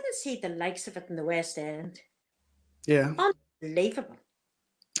 Mike, you wouldn't see the likes of it in the West End. Yeah. Unbelievable.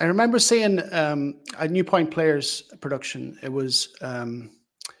 I remember seeing a New Point Players production. It was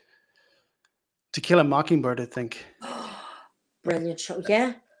To Kill a Mockingbird, I think. Brilliant show,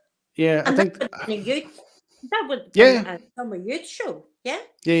 yeah. Yeah, I And that think. would have been a youth, that would have been Yeah, a summer youth show, yeah?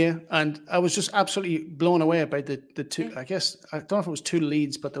 yeah. And I was just absolutely blown away by the two. Yeah. I guess I don't know if it was two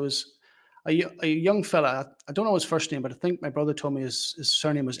leads, but there was a young fella. I don't know his first name, but I think my brother told me his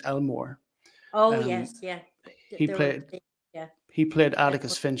surname was Elmore. Oh, Um, yes, yeah. he They were, played yeah, he played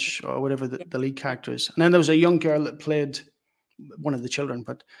Atticus Finch, or whatever the lead character is. And then there was a young girl that played one of the children.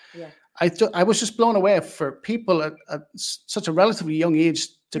 But yeah. I was just blown away for people at such a relatively young age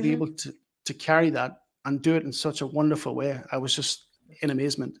to be Hmm. able to carry that and do it in such a wonderful way. I was just in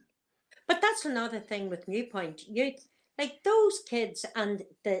amazement. But that's another thing with New Point youth. Like those kids and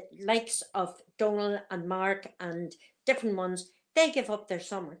the likes of Donal and Mark and different ones, they give up their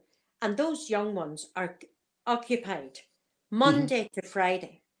summer. And those young ones are occupied Hmm. Monday to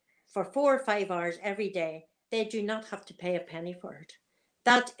Friday for 4 or 5 hours every day. They do not have to pay a penny for it.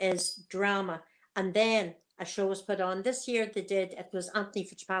 That is drama. And then a show was put on. This year they did, it was Anthony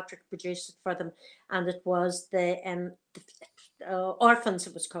Fitzpatrick produced it for them, and it was the Orphans,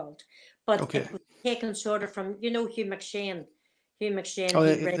 it was called. But Okay. it was taken sort of from, Hugh McShane. Hugh McShane, Oh,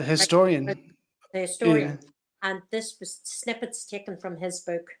 he the read historian. the Yeah. historian. And this was snippets taken from his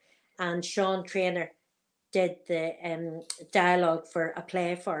book. And Sean Trainer did the dialogue for a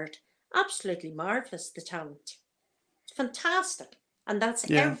play for it. Absolutely marvellous, the talent. It's fantastic. And that's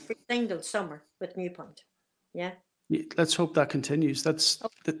Yeah. every single summer with New Point. Yeah. Let's hope that continues. That's Oh,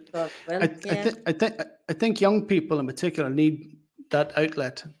 that. God, I, well, I yeah. think I think I think young people in particular need that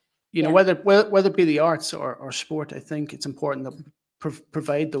outlet. Yeah. Whether it be the arts or sport, I think it's important that we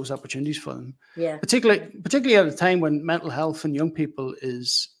provide those opportunities for them. Yeah. Particularly at a time when mental health in young people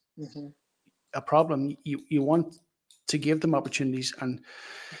is Hmm. a problem. You want to give them opportunities, and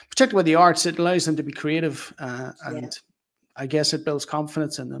particularly with the arts, it allows them to be creative, Yeah. and I guess it builds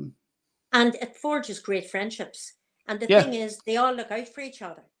confidence in them. And it forges great friendships. And the Yeah. thing is, they all look out for each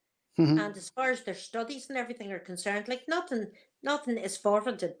other. Hmm. And as far as their studies and everything are concerned, like nothing is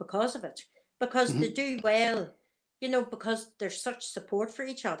forfeited because of it. Because they Hmm. do well, because there's such support for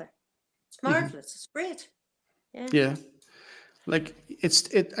each other. It's Hmm. marvelous. It's great. Yeah. Yeah. Like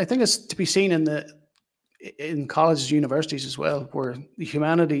I think it's to be seen in colleges, universities as well, where the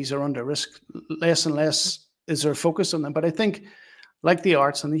humanities are under risk. Less and less is there a focus on them. But I think, like the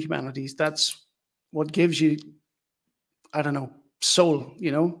arts and the humanities, that's what gives you, I don't know, soul.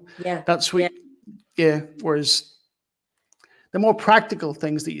 Yeah. That's Yeah. sweet. Yeah. Whereas the more practical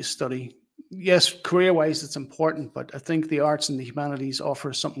things that you study, yes, career-wise, it's important, but I think the arts and the humanities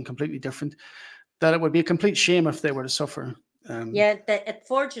offer something completely different. That it would be a complete shame if they were to suffer. Yeah, it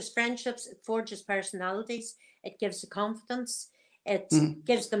forges friendships, it forges personalities, it gives the confidence, it Mhm.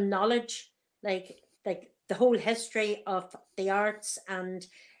 gives them knowledge, like the whole history of the arts and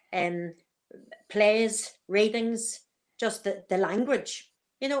um plays, readings, just the language.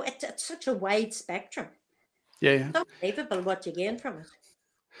 It's such a wide spectrum. Yeah, yeah. It's unbelievable what you gain from it.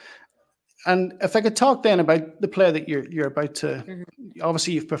 And if I could talk then about the play that you're about to, Hmm.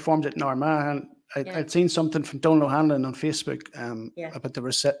 obviously you've performed it in Armagh, and Yeah, I'd seen something from Donal Hanlon on Facebook yeah. about the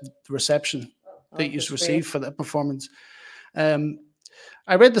reception Oh, that it you was great. received for that performance. Um,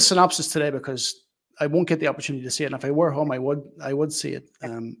 I read the synopsis today because I won't get the opportunity to see it. And if I were home, I would see it.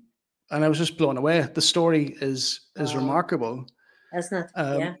 And I was just blown away. The story is Oh, remarkable. isn't it?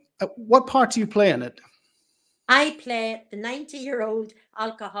 Um, Yeah. what part do you play in it? I play the 90-year-old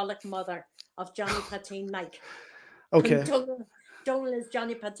alcoholic mother of Johnny Patine Mike. And Okay, Donal is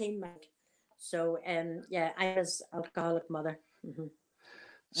Johnny Patine Mike. So yeah, I was alcoholic mother.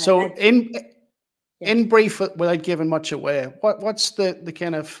 so Yeah. in brief, without giving much away, what's the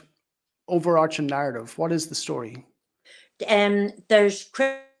kind of overarching narrative? What is the story? There's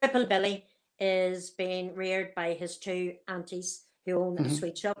Cripple Billy is being reared by his two aunties who own a Hmm.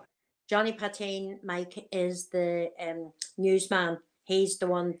 sweet shop. Johnny Patine Mike is the newsman. He's the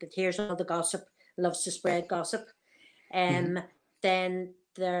one that hears all the gossip, loves to spread gossip. Hmm. Um, then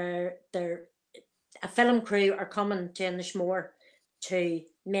there a film crew are coming to Inishmore to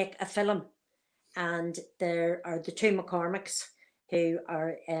make a film, and there are the two McCormicks who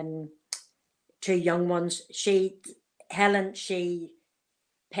are two young ones. Helen, she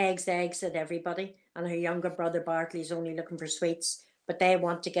pegs eggs at everybody, and her younger brother Bartley's only looking for sweets, but they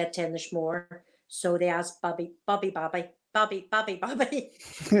want to get to Inishmore, so they ask Bobby to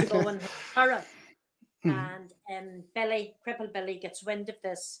go and her. And Billy, Cripple Billy, gets wind of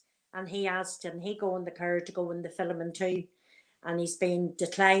this, and he asked him, he go in the car to go in the filming too, and he's been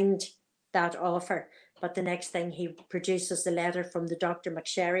declined that offer. But the next thing he produces a letter from the Dr.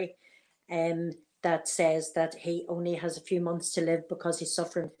 McSherry, um, that says that he only has a few months to live because he's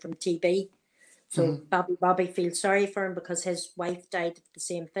suffering from TB. So Hmm. Bobby feels sorry for him because his wife died of the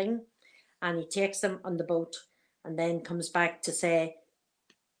same thing, and he takes him on the boat, and then comes back to say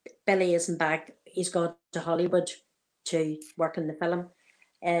Billy isn't back. He's gone to Hollywood to work in the film.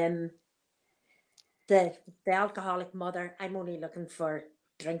 Um, the the alcoholic mother. I'm only looking for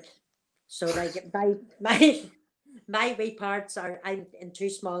drink. So like my wee parts are, I'm in two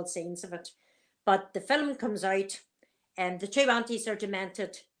small scenes of it, but the film comes out, and the two aunties are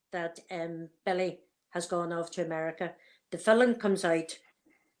demented that Billy has gone off to America. The film comes out.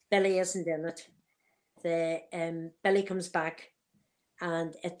 Billy isn't in it. The Billy comes back,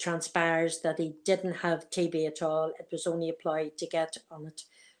 and it transpires that he didn't have TB at all. It was only applied to get on it.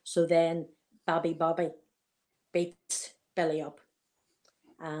 So then Bobby beats Billy up,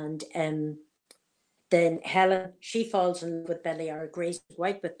 and then Helen, she falls in love with Billy, or agrees to go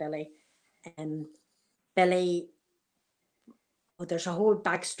out with Billy. And Billy, oh, there's a whole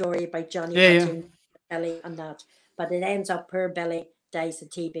backstory about Johnny Yeah, yeah, Patton, Billy, and that, but it ends up poor Billy dies of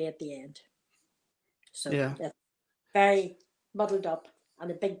TB at the end. So yeah. that's very muddled up,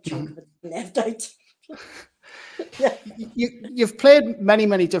 and a big chunk of Mhm. it left out. Yeah. You've played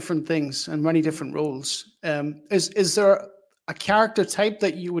many different things and many different roles. Is there a character type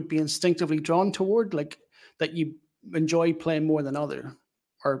that you would be instinctively drawn toward, like that you enjoy playing more than other,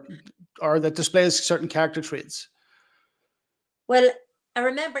 or or that displays certain character traits? Well, I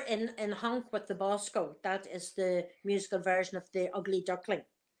remember in Honk with the Bosco, that is the musical version of the Ugly Duckling,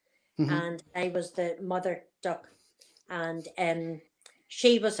 Hmm. and I was the mother duck, and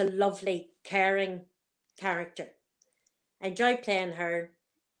she was a lovely, caring character. I enjoyed playing her,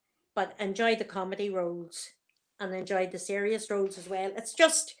 but enjoy the comedy roles and enjoy the serious roles as well. It's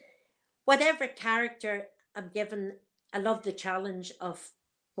just whatever character I'm given, I love the challenge of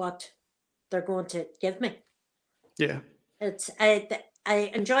what they're going to give me. Yeah,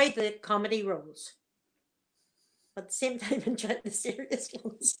 I enjoy the comedy roles, but at the same time enjoy the serious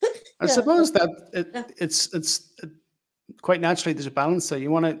ones. I Yeah, suppose that yeah, it's quite naturally there's a balance there.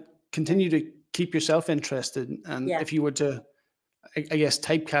 You want to yeah, continue to keep yourself interested, and yeah. if you were to, I guess,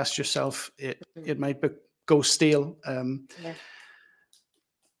 typecast yourself, Mhm. it might go stale. Yeah.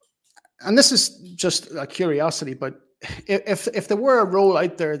 And this is just a curiosity, but if there were a role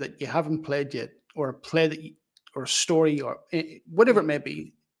out there that you haven't played yet, or a play that or a story, or whatever it Mhm. may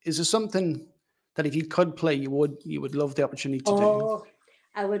be, is there something that if you could play, you would love the opportunity to do? Oh,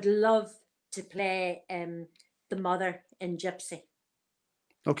 I would love to play the mother in Gypsy.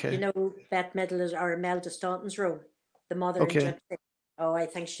 Okay. You know, Bette Midler's or Imelda Staunton's role, the mother in Okay. Gypsy. Oh, I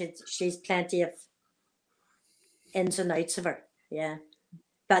think she's plenty of ins and outs of her. Yeah.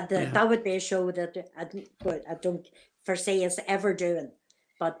 But Yeah. that would be a show that I don't foresee us ever doing.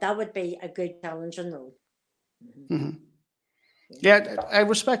 But that would be a good challenging role. Hmm. Yeah, I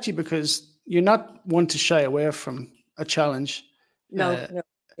respect you because you're not one to shy away from a challenge. No, Uh, no,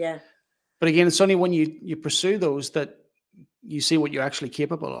 yeah, but again, it's only when you pursue those that you see what you're actually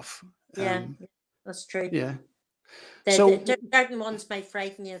capable of. yeah, yeah, that's true. Yeah. The So, certain ones might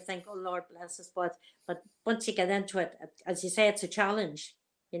frighten you and think, "Oh Lord bless us," but once you get into it, as you say, it's a challenge.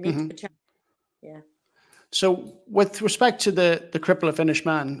 You need to be mhm. challenged. Yeah. So with respect to the Cripple of Finish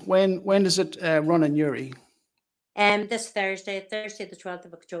Man, when does it run in Newry? This Thursday, the 12th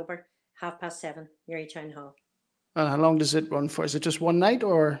of October, 7:30, Newry Town Hall. And how long does it run for? Is it just one night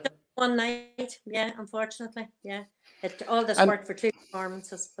or? One night, yeah. Unfortunately, yeah. All this And work for 2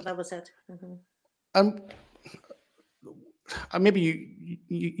 performances, but that was it. um, maybe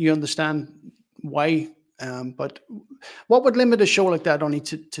you understand why, but what would limit a show like that only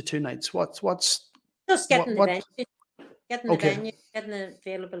to 2 nights? Just What getting the what? venue, Okay, getting an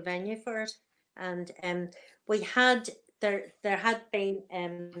available venue for it, and we had there had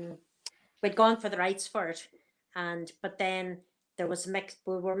been we'd gone for the rights for it, and but then there was a mix.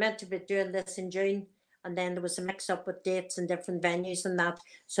 We were meant to be doing this in June, and then there was a mix up with dates and different venues and that.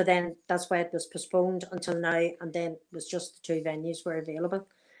 So then that's why it was postponed until now, and then it was just the two venues were available.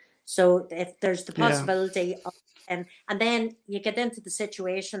 So if there's the yeah, possibility of, and then you get into the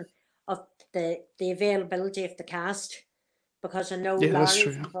situation of the availability of the cast, because I know yeah, that's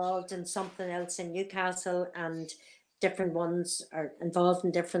Larry's true. involved in something else in Newcastle, and different ones are involved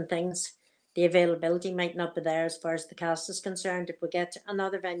in different things. The availability might not be there as far as the cast is concerned if we get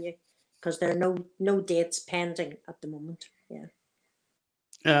another venue, because there are no dates pending at the moment. Yeah.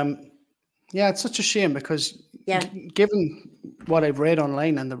 Um, yeah, it's such a shame because Yeah. given what I've read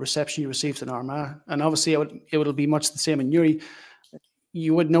online and the reception you received in Armagh, and obviously it will be much the same in Newry,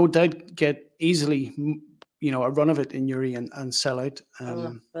 you would no doubt get easily, a run of it in Newry and sell out.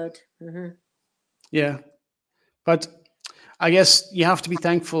 Oh, good. Yeah, but I guess you have to be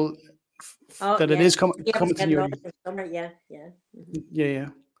thankful Oh, that it yeah. is Be able to coming to get another Newry. this summer. Yeah. Yeah. Yeah, yeah.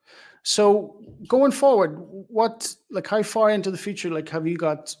 So going forward, how far into the future, have you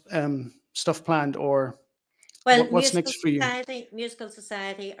got stuff planned, or Well, what's next for you? Musical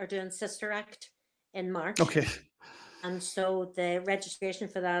Society are doing Sister Act in March. Okay, And so the registration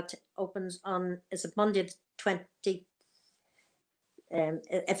for that opens on, is it Monday the 20,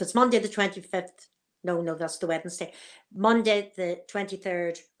 if it's Monday the 25th, no, that's the Wednesday. Monday the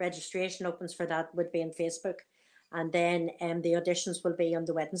 23rd, registration opens for that, would be on Facebook. And then the auditions will be on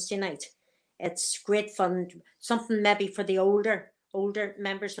the Wednesday night. It's great fun, something maybe for the older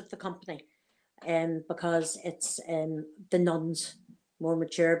members of the company, because it's the nuns, more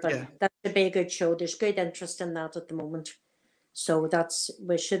mature, but yeah, that should be a good show. There's good interest in that at the moment. So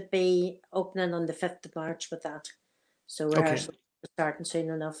we should be opening on the 5th of March with that. So okay. rehearsal starting soon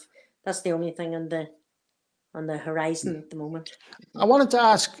enough. That's the only thing on the horizon at the moment. I wanted to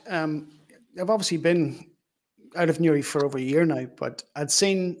ask. I've obviously been out of Newry for over a year now, but I'd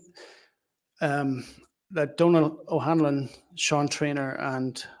seen um, that Donald O'Hanlon, Sean Trainer,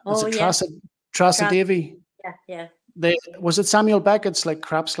 and was Oh it yeah, Trasa Trans- Davy? yeah. Was it Samuel Beckett's like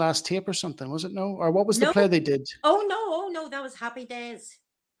Crap's Last Tape or something? Was it no? Or what was the No, play they did? oh no, that was Happy Days.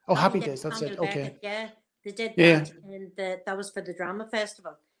 Oh, Happy Happy Days, Days. That's it. Samuel Okay. Beckett. Yeah, they did Yeah. that, and that was for the drama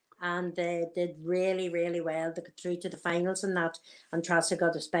festival, and they did really, really well. They got through to the finals and that, and Trassa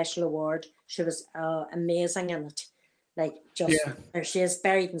got a special award. She was amazing in it, like just Yeah. there she is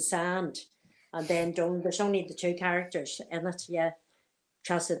buried in sand, and then there's only the two characters in it. Yeah,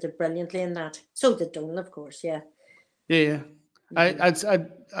 Trassa did brilliantly in that. So did Donal, of course. Yeah. Yeah. Yeah.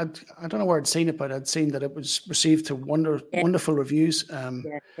 Mhm. I don't know where I'd seen it, but I'd seen that it was received to Yeah, wonderful reviews.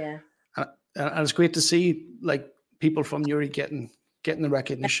 yeah. And it's great to see people from Newry getting the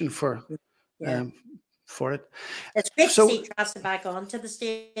recognition Yeah. um, for it. It's great to So see Trassa back onto the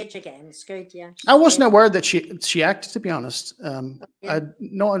stage again. It's good. Yeah, I she's wasn't great. aware that she acted. To be honest, Yeah.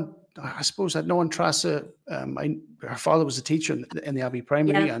 I suppose I'd known Trassa. Her father was a teacher in the Abbey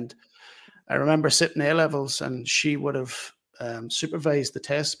Primary, Yeah. and I remember sitting A levels, and she would have supervised the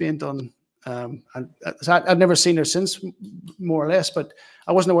tests being done. So I'd never seen her since, more or less, but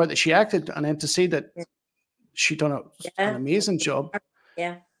I wasn't aware that she acted. And then to see that she done an Yeah. amazing job,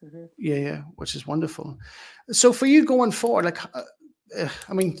 Yeah. Hmm. yeah, which is wonderful. So for you going forward,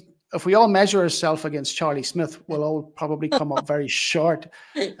 I mean, if we all measure ourselves against Charlie Smith, we'll all probably come up very short.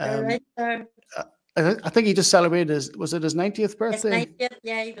 You're Um, right there. I think he just celebrated was it his 90th His birthday? 90th,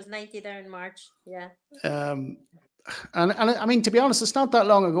 yeah, he was 90 there in March. Yeah. Um, and I mean, to be honest, it's not that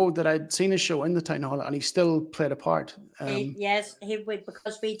long ago that I'd seen his show in the town hall, and he still played a part. Yes, he would,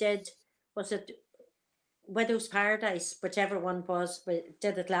 because we did, was it Widow's Paradise, whichever one was, we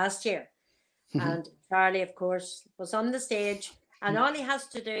did it last year. And Charlie, of course, was on the stage, and all he has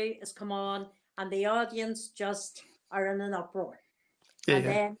to do is come on, and the audience just are in an uproar. Yeah, And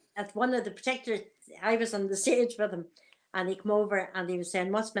yeah. then at one of the particular, I was on the stage with him, and he come over and he was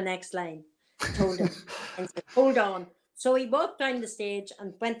saying, "What's my next line?" I told him, and he said, "Hold on." So he walked down the stage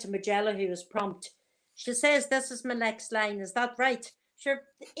and went to Magella, who was prompt. She says, "This is my next line. Is that right?" Sure,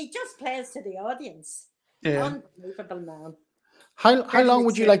 he just plays to the audience. Yeah. Unbelievable man. How long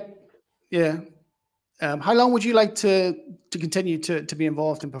would you Privilege. like? Yeah. How long would you like to continue to be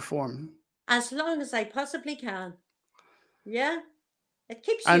involved and perform? As long as I possibly can. Yeah, it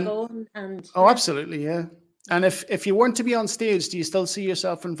keeps you And going, and oh, yeah. absolutely, yeah. And if you weren't to be on stage, do you still see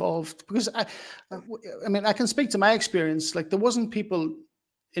yourself involved? Because I mean, I can speak to my experience. Like there wasn't people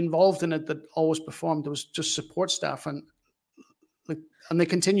involved in it that always performed. There was just support staff, like, and they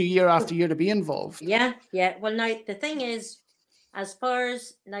continue year after year to be involved. Yeah, yeah. Well, now the thing is, as far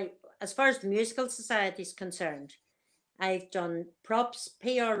as now, as far as the musical society is concerned, I've done props,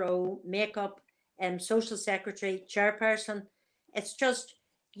 PRO, makeup, social secretary, chairperson. It's just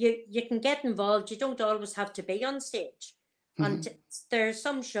you can get involved. You don't always have to be on stage. And Hmm. there's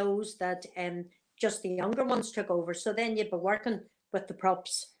some shows that just the younger ones took over. So then you'd be working with the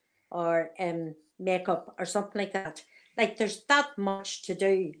props or makeup or something like that. Like there's that much to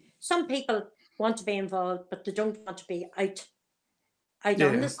do. Some people want to be involved, but they don't want to be out on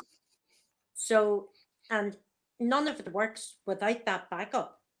Yeah. this. So, and none of it works without that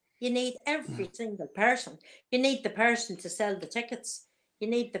backup. You need every single person. You need the person to sell the tickets. You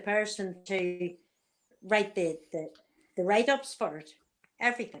need the person to write the write ups for it.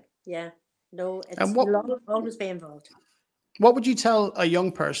 Everything. Yeah. No, And it's you'll always be involved. what would you tell a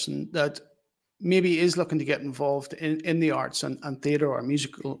young person that maybe is looking to get involved in the arts and theatre or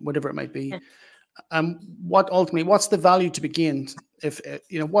musical, whatever it might be? Yeah. What ultimately, what's the value to be gained? If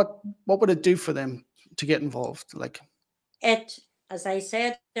what would it do for them to get involved? Like, It, as I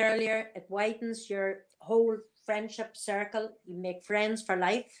said earlier, it widens your whole friendship circle. You make friends for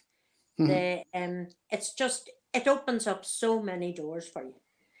life. mhm, It's just it opens up so many doors for you.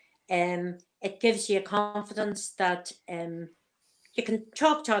 It gives you confidence that you can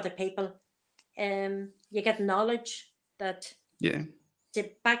talk to other people. You get knowledge that yeah.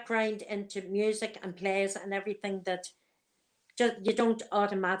 the background into music and plays and everything that just you don't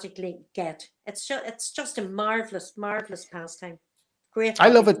automatically get. It's just a marvelous pastime. Great I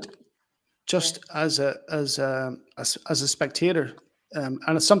love hobby. it Yeah, just as a spectator, and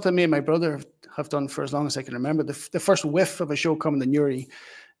it's something me and my brother have done for as long as I can remember. The first whiff of a show coming to Newry,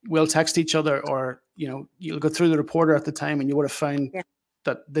 we'll text each other, or you'll go through the reporter at the time, and you would have found yeah,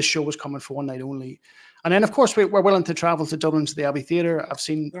 that this show was coming for one night only. And then, of course, we're willing to travel to Dublin to the Abbey Theatre. I've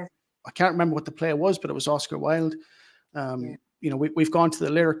seen, yeah, I can't remember what the play was, but it was Oscar Wilde. yeah. We've gone to the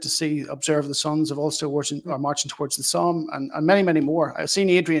Lyric to see Observe the Sons of Ulster Mm. Marching Towards the Somme, and many, many more. I've seen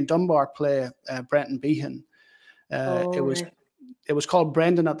Adrian Dunbar play Brenton Behan. It Oh, was right, it was called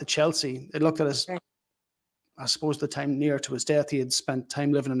Brendan at the Chelsea. It looked at his, right. I suppose, the time near to his death. He had spent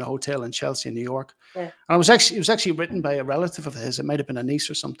time living in a hotel in Chelsea, in New York. Yeah. And it was actually written by a relative of his. It might have been a niece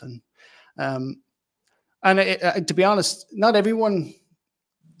or something. Um, and to be honest, not everyone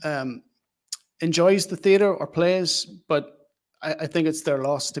um, enjoys the theatre or plays, but I think it's their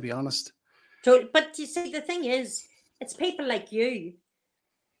loss, to be honest. So, but you see, the thing is, it's people like you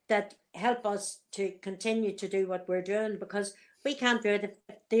that help us to continue to do what we're doing, because we can't do it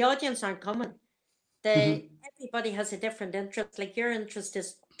if the audience aren't coming. The Hmm. Everybody has a different interest. Like your interest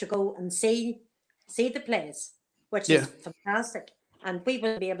is to go and see the plays, which Yeah. is fantastic. And we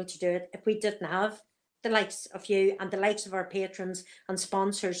wouldn't be able to do it if we didn't have the likes of you and the likes of our patrons and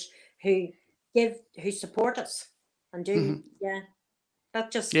sponsors who support us and do. Hmm. Yeah, that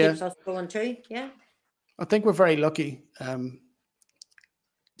just Yeah. keeps us going too. Yeah, I think we're very lucky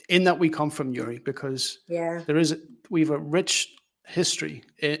in that we come from Newry, because yeah, we've a rich history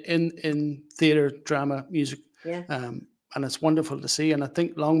in theatre, drama, music, yeah. and it's wonderful to see. And I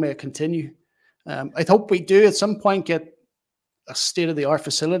think long may it continue. I hope we do at some point get a state of the art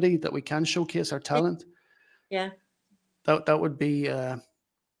facility that we can showcase our Yeah, talent. yeah. That would be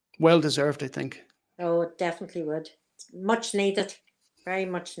well deserved, I think. Oh, it definitely would. It's much needed, very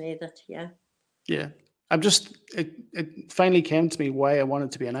much needed. Yeah. Yeah, it finally came to me why I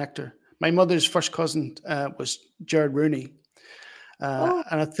wanted to be an actor. My mother's first cousin was Jared Rooney, Oh,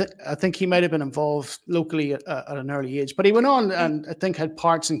 And I think he might have been involved locally at an early age. But he went on yeah, and I think had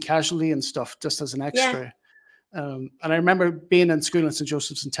parts in Casualty and stuff just as an yeah, extra. And I remember being in school in St.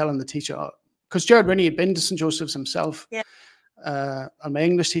 Joseph's and telling the teacher, because Jared Rennie had been to St. Joseph's himself, yeah. and my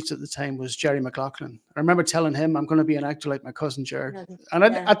English teacher at the time was Jerry McLaughlin. I remember telling him, I'm going to be an actor like my cousin Jared. Yeah,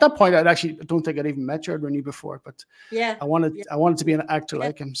 And yeah, at that point, I don't think I'd even met Jared Rennie before, but yeah, I wanted to be an actor yeah,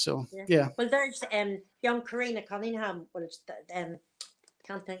 like him. So yeah. yeah. Well, there's young Karina Cunningham. Well,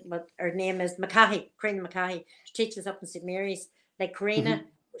 can't think what her name is. Karina McCahey. She teaches up in St Mary's. Like Karina,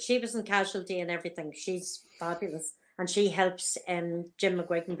 she was in Casualty and everything. She's fabulous, and she helps Jim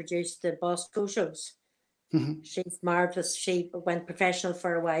McGuigan produce the Bosco shows. Mhm. She's marvelous. She went professional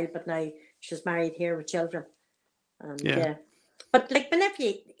for a while, but now she's married here with children. And Yeah. but like whenever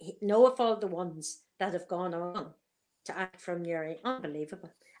you know of all the ones that have gone on to act from Newry,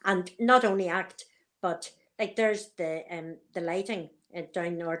 unbelievable. And not only act, but like there's the lighting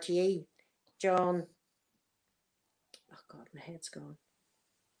down in RTE, John. Oh God, my head's gone.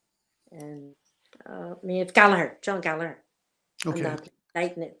 And it's Gallagher, John Gallagher, and Okay. that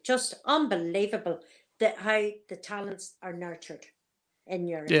lighting it just unbelievable. That how the talents are nurtured in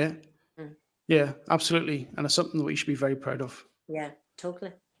Newry. Yeah. Mm. Yeah, absolutely. And it's something that we should be very proud of. Yeah,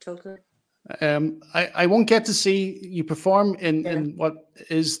 totally, totally. I won't get to see you perform Yeah. in what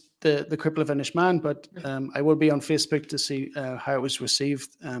is the Cripple of Inish Man, but I will be on Facebook to see how it was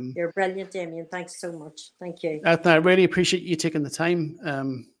received. You're brilliant, Damien. Thanks so much. Thank you. Ethna, I really appreciate you taking the time.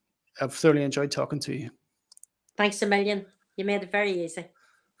 I've thoroughly enjoyed talking to you. Thanks a million. You made it very easy.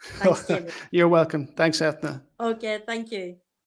 Thanks, Damien. You're welcome. Thanks, Ethna. Okay, thank you.